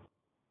hilt.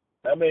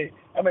 I mean,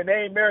 they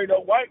ain't married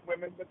no white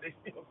women, but they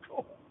still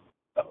coons.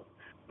 So,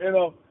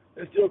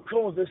 they're still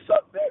coons. They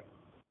suck that.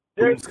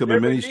 Coons come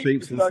in many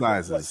shapes and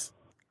sizes.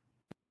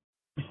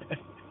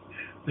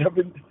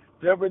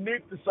 They're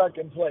beneath the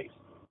sunken place.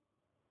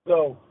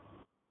 So,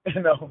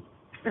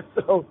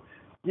 so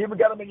you even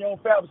got them in your own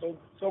family.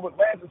 So what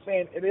Lance is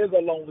saying, it is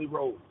a lonely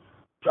road,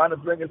 trying to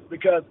bring us,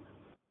 because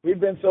we've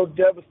been so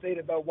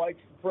devastated by white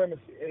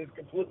supremacy. It has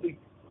completely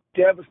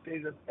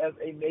devastated us as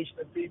a nation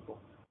of people.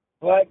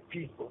 Black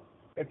people,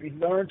 if we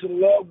learn to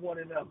love one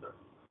another,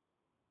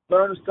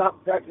 learn to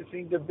stop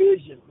practicing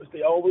division, which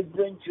they always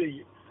bring to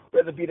you,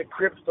 whether it be the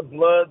Crips, the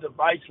Bloods, the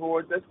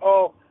Viceroys, that's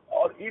all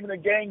even the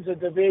gangs of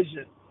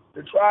division,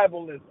 the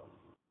tribalism.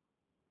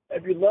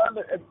 If you learn,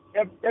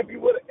 if you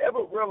would have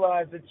ever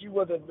realized that you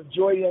were the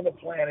majority on the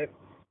planet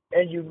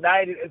and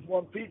united as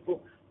one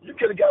people, you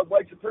could have got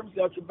white supremacy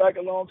out your back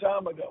a long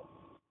time ago.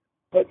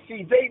 But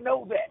see, they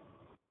know that.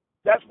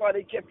 That's why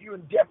they kept you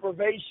in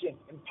deprivation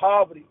and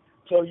poverty,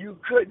 so you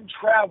couldn't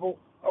travel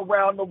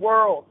around the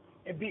world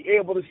and be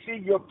able to see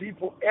your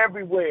people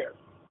everywhere.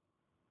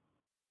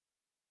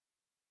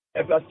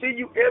 If I see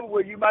you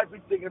everywhere, you might be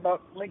thinking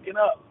about linking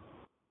up.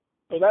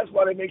 So that's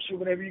why they make sure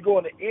whenever you go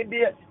into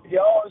India,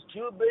 there's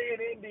 2 billion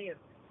Indians.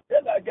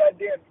 They're not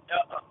goddamn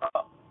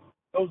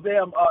those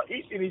damn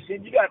East Indians.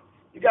 You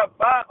got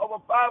over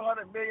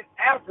 500 million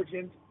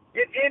Africans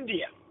in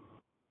India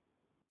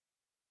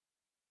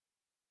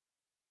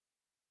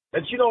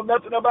that you know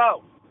nothing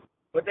about.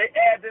 But they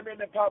add them in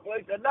the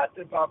population. They're not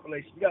the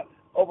population. You got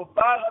over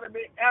 500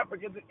 million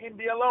Africans in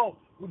India alone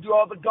who do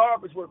all the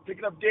garbage work,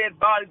 picking up dead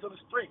bodies on the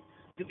street.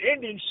 Because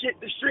Indians shit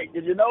the street.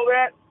 Did you know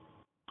that?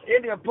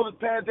 Indian pull his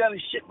pants down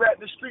and shit right in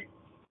the street.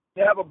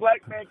 They have a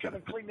black man come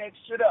and clean that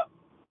shit up.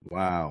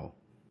 Wow.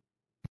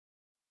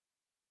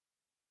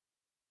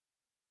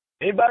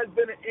 Anybody's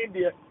been in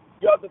India,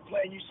 you're out the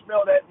plane, you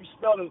smell that, you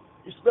smell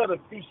the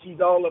feces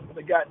all up in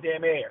the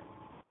goddamn air.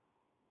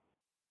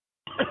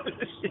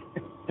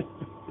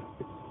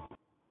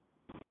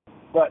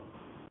 But,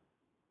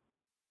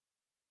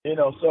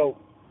 so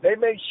they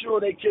make sure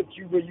they kept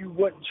you where you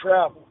wouldn't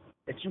travel,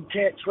 that you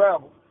can't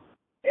travel.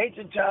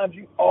 Ancient times,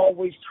 you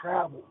always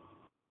traveled.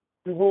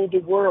 You ruled the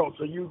world,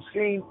 so you've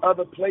seen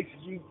other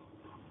places. You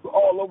were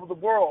all over the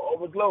world,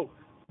 over the globe.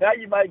 Now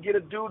you might get a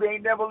dude that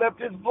ain't never left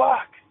his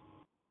block,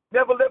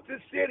 never left his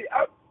city.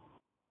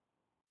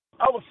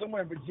 I was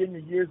somewhere in Virginia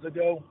years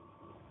ago,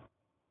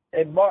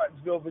 in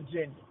Martinsville,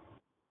 Virginia.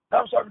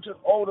 I was talking to an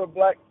older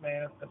black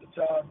man at the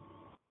time,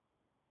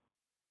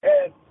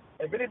 and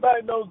if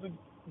anybody knows the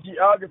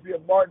geography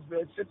of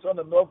Martinsville, it sits on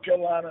the North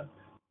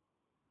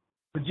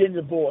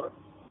Carolina-Virginia border.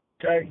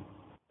 Okay,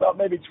 about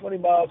maybe 20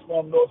 miles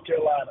from North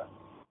Carolina.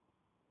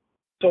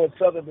 So it's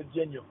Southern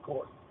Virginia, of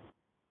course.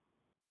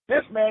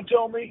 This man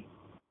told me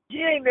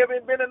he ain't never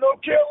been to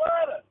North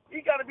Carolina.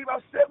 He got to be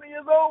about 70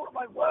 years old. I'm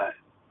like, what?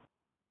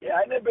 Yeah,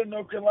 I never been to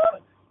North Carolina.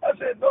 I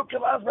said, North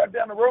Carolina's right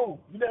down the road.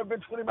 You never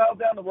been 20 miles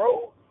down the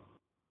road?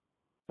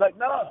 Like,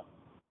 nah.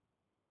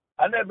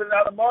 I never been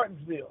out of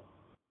Martinsville.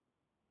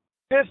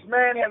 This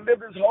man had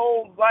lived his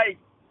whole life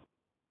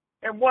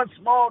in one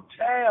small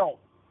town.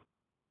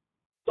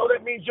 So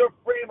that means your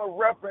frame of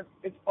reference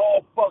is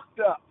all fucked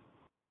up.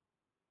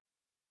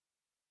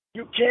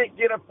 You can't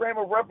get a frame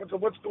of reference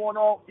of what's going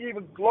on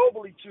even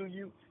globally to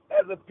you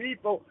as a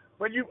people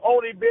when you've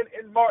only been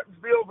in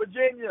Martinsville,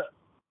 Virginia.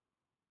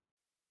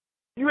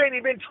 You ain't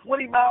even been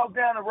 20 miles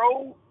down the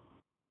road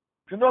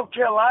to North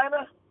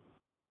Carolina.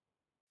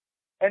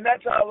 And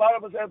that's how a lot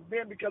of us have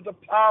been because of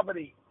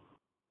poverty,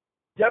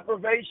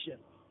 deprivation.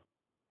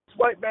 This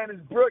white man is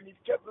brilliant. He's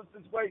kept us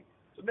this way.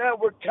 So now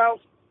we're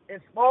couched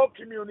in small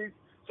communities,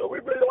 so we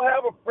really don't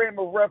have a frame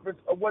of reference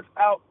of what's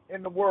out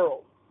in the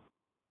world.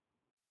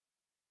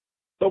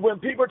 So when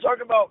people are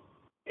talking about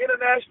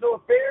international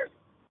affairs,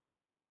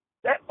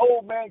 that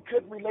old man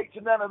couldn't relate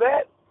to none of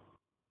that.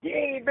 He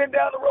ain't even been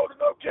down the road to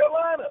North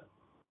Carolina.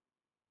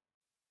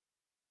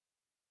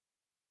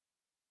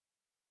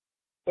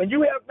 When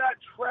you have not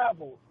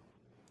traveled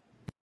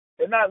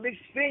and not at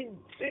least seen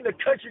the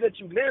country that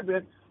you live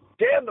in,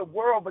 damn the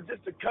world, but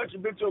just the country,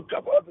 been to a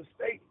couple other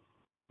states,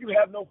 you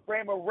have no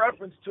frame of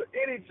reference to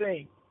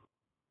anything.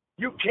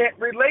 You can't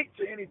relate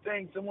to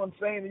anything someone's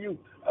saying to you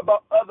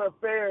about other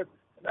affairs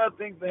and other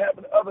things that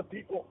happen to other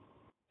people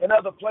in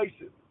other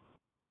places.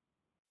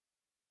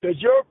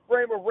 Because your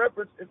frame of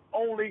reference is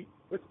only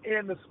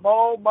within the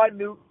small,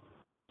 minute,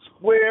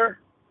 square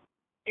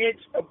inch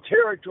of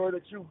territory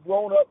that you've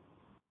grown up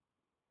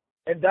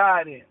and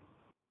died in.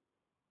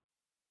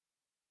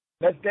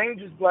 That's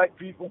dangerous, black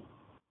people.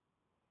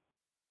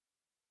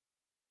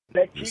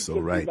 That keeps us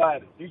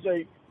divided.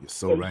 You're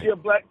so right. You see a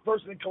black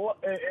person in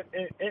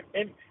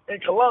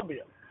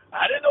Colombia.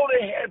 I didn't know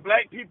they had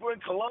black people in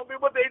Colombia.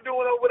 What they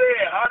doing over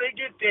there? How they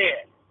get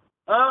there?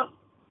 Huh?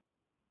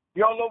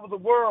 You're all over the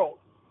world.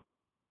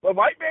 But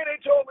white man, they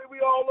told me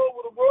we all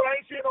over the world. I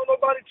ain't seeing on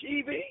nobody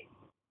TV.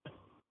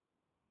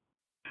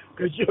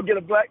 Because you'll get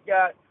a black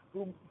guy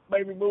who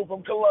maybe moved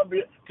from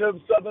Colombia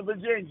to Southern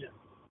Virginia.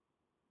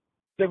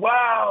 Say,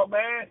 wow,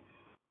 man,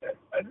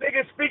 a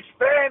nigga speaks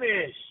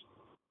Spanish.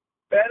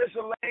 Spanish is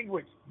a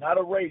language, not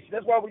a race.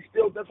 That's why we're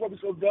so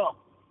dumb.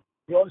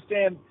 You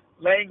understand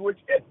language,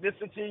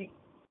 ethnicity.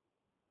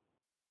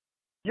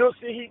 You'll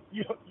say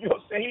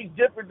he's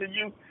different than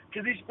you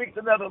because he speaks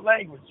another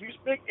language. You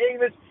speak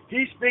English,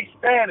 he speaks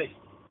Spanish.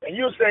 And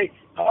you'll say,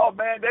 oh,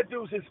 man, that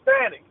dude's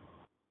Hispanic.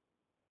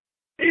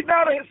 He's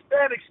not a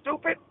Hispanic,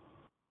 stupid.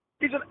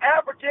 He's an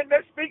African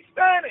that speaks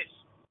Spanish.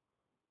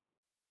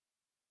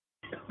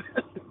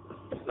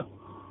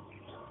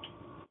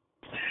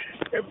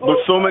 But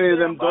so many of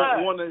them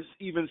don't want to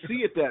even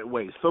see it that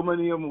way. So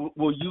many of them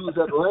will use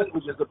that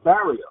language as a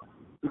barrier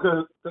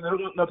because it has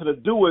nothing to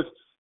do with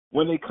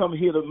when they come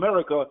here to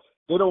America.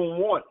 They don't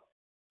want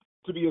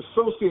to be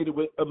associated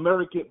with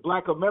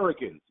black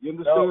Americans. You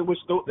understand? No, which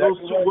those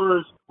two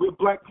words, we're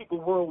black people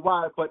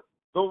worldwide, but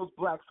those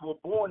blacks were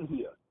born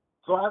here.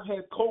 So I've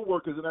had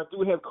coworkers, and I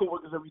do have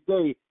coworkers every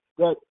day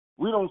that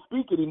we don't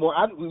speak anymore.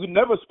 We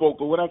never spoke,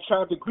 but when I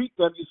tried to greet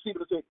them, you see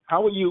them say,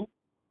 "How are you?"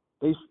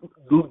 They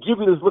give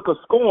you this look of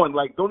scorn,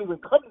 like, don't even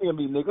come near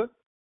me, nigga.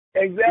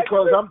 Exactly.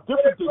 Because I'm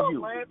different than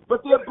you. Man?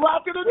 But they're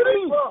blacker than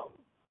me.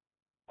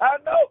 I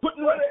know.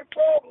 Where they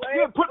from, man?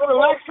 Yeah, putting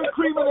relaxing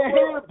cream in their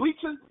hair,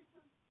 bleaching.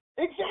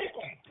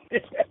 Exactly.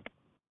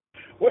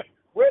 Where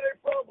they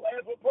from,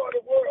 Lance? What part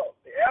of the world?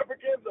 The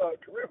Africans or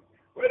Caribbean?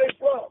 Where they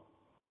from?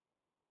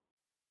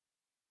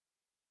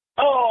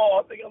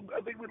 Oh, I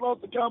think we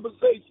lost the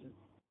conversation.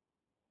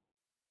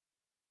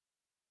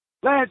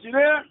 Lance, you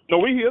there? No,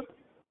 we here.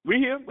 We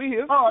here.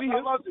 Oh, we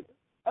here. I'm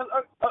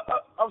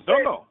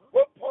saying, No.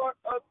 What part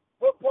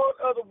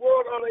of the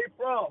world are they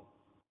from?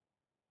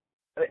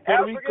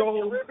 Puerto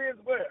Rico, Caribbeans,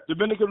 where?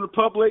 Dominican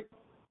Republic,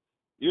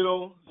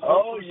 South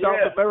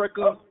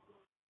America,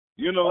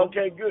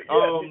 Okay, good.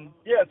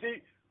 Yeah,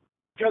 see,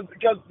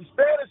 because the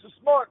Spanish are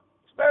smart.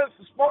 Spanish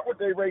are smart with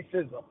their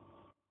racism.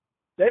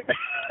 The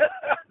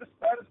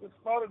Spanish are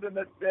smarter than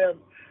that damn.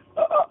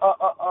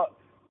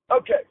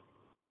 Okay.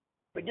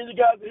 To give you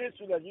guys the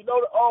history of that, you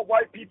know that all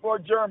white people are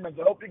Germans.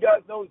 I hope you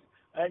guys know.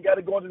 I ain't got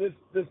to go into this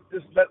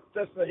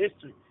that's the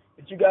history.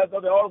 But you guys know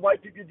that all the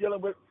white people you're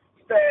dealing with,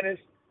 Spanish,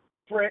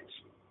 French,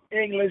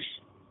 English,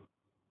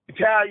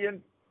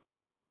 Italian,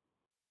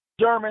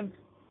 Germans,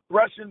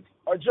 Russians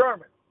are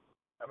German.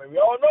 I mean, we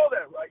all know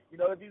that, right? You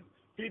know that these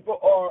people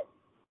are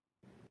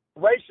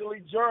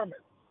racially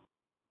German.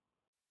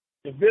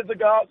 Your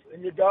Visigoths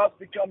and your Goths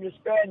become your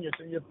Spaniards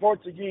and your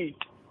Portuguese.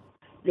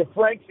 Your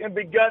Franks and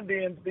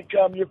Burgundians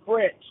become your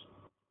French.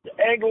 Your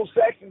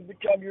Anglo-Saxons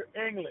become your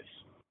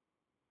English.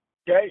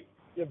 Okay?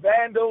 Your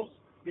Vandals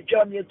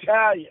become your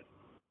Italian.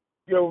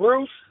 Your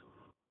Rus,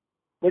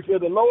 which were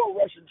the lower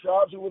Russian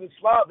tribes, who were the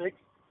Slavics,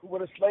 who were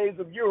the slaves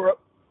of Europe,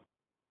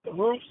 the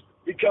Rus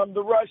become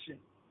the Russian.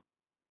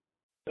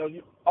 So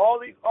all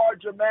these are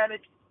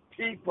Germanic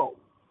people.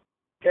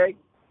 Okay?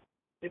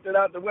 Get that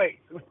out of the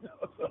way.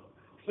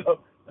 So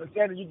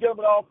Understand that you're dealing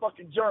with all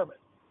fucking Germans.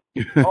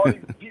 All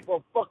these people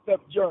are fucked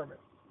up Germans.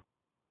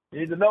 You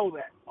need to know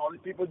that. All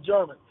these people are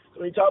German. So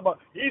when you talk about,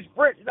 he's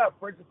French, he's not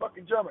French, he's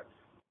fucking German.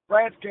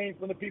 France came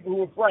from the people who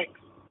were Franks.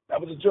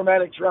 That was a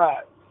Germanic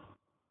tribe.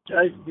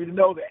 Okay? You need to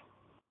know that.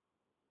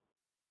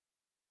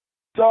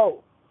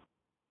 So,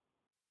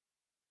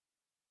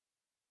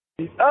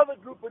 these other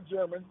group of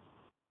Germans,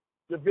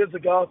 the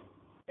Visigoths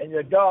and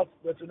your Goths,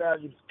 which are now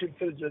you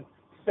consider your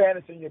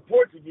Spanish and your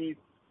Portuguese,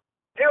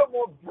 they were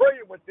more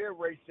brilliant with their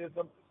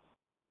racism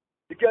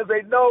because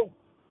they know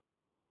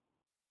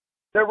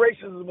their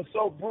racism was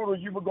so brutal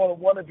you were going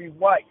to want to be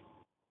white.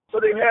 So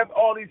they have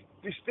all these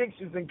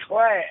distinctions in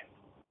class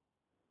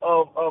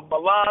of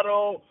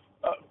mulatto,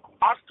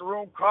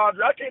 octoroon,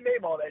 quadroon. I can't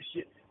name all that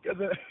shit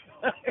because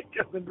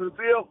in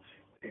Brazil,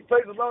 these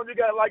places alone, you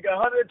got like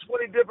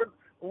 120 different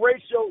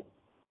racial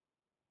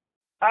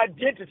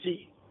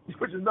identities,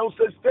 which is no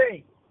such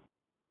thing.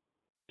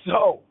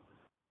 So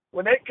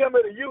when they come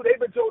into you, they've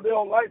been told their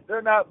whole life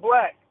they're not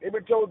black. They've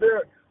been told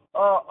they're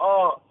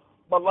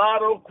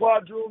mulatto,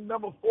 quadroon,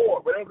 number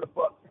 4, whatever the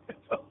fuck.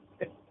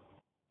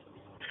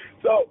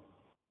 So,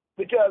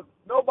 because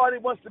nobody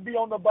wants to be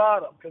on the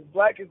bottom, because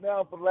black is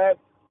now for the last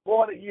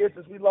 400 years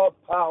since we lost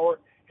power,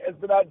 has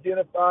been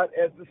identified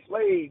as the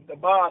slave, the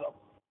bottom.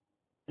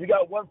 You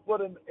got one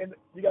foot in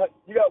you got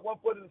 1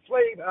 foot in the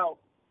slave house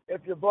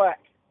if you're black.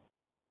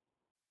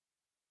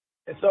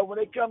 And so when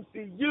they come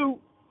see you,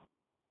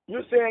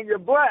 you're saying you're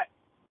black.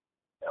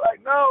 They're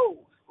like, no,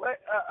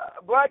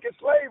 black is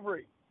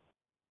slavery.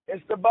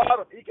 It's the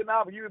bottom,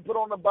 economic. You put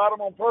on the bottom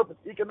on purpose,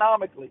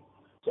 economically.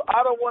 So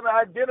I don't want to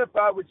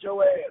identify with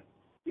your ass.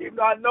 Even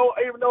though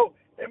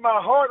in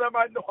my heart I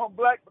might know I'm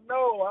black, but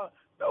no,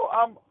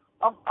 I'm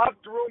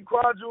octoroon,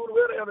 quadroon,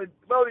 whatever.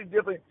 All these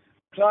different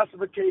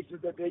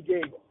classifications that they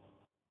gave them.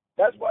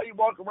 That's why you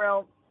walk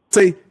around.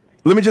 Say,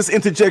 let me just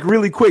interject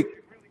really quick.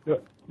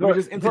 Let me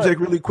just interject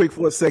really quick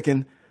for a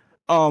second.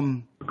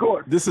 Of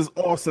course. This is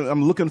awesome.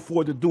 I'm looking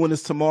forward to doing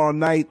this tomorrow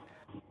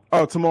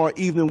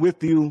evening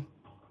with you.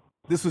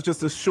 This was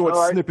just a short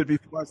snippet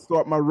before I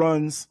start my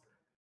runs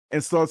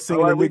and start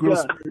singing the Negro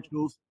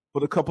spirituals for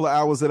the couple of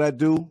hours that I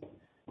do.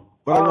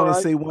 But I want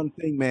to say one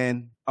thing,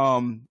 man.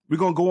 We're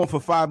going to go on for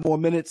 5 more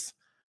minutes.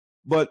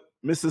 But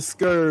Mrs.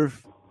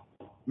 Scurv,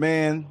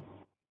 man,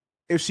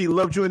 if she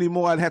loved you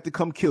anymore, I'd have to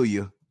come kill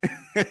you.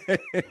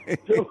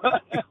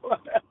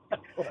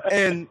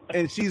 and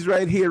she's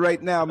right here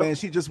right now, man.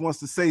 She just wants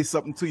to say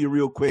something to you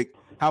real quick,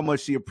 how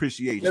much she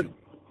appreciates you.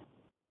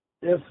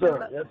 Yes,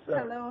 sir. Yes, sir.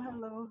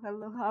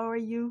 Hello. How are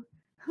you?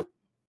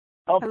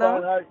 I'm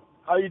fine.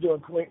 How you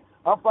doing, Queen?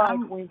 I'm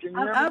fine, Queen. Can you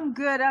hear me? I'm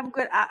good.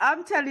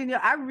 I'm telling you,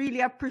 I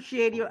really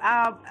appreciate you.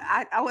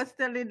 I was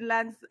telling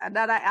Lance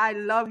that I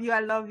love you.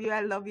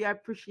 I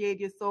appreciate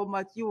you so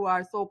much. You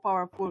are so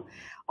powerful.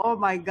 Oh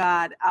my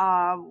God.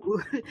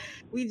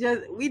 We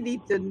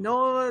need to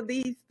know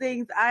these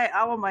things.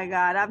 Oh my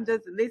God. I'm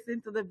just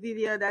listening to the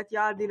video that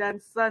y'all did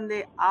on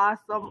Sunday.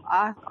 Awesome.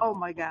 Oh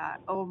my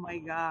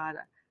God.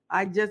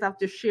 I just have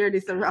to share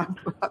this around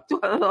to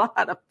a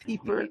lot of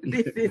people.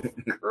 This is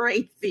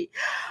crazy.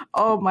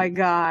 Oh my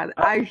God.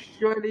 I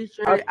surely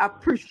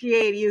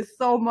appreciate you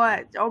so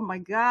much. Oh my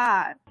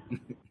God.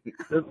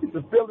 The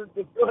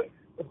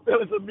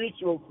feelings are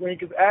mutual, Queen,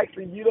 because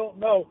actually you don't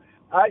know.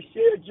 I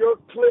shared your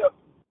clip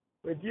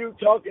with you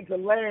talking to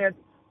Lance.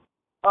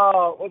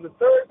 Was it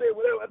Thursday?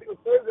 Whatever. I think it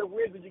was Thursday or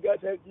Wednesday. You guys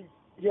had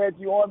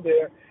you on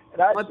there,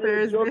 and I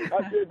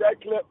shared that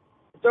clip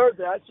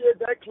Thursday. I shared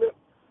that clip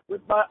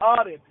with my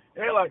audience.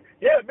 And they're like,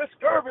 yeah, Miss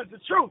Scurv is the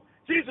truth.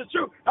 She's the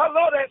truth. I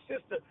love that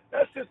sister.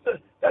 That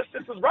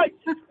sister's right.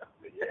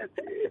 Yes,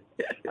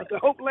 I said,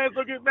 hope Lance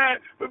don't get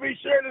mad for me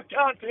sharing this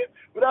content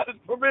without his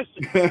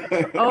permission.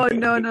 Oh,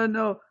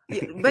 no.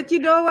 But you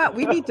know what?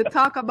 We need to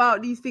talk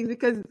about these things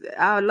because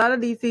a lot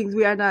of these things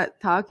we are not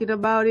talking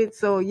about it.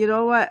 So you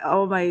know what?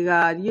 Oh my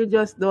God, you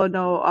just don't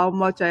know how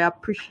much I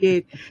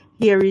appreciate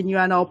hearing you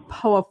and how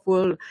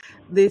powerful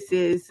this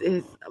is.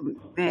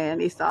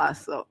 Man, it's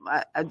awesome.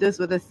 I just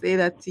want to say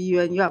that to you,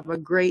 and you have a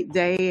great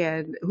day,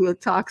 and we'll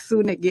talk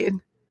soon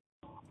again.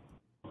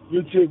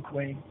 You too,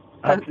 Queen.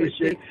 I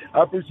appreciate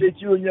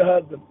you and your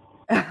husband.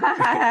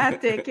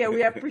 Take care.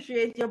 We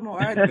appreciate you more.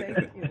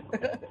 Thank you.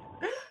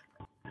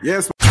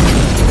 Yes,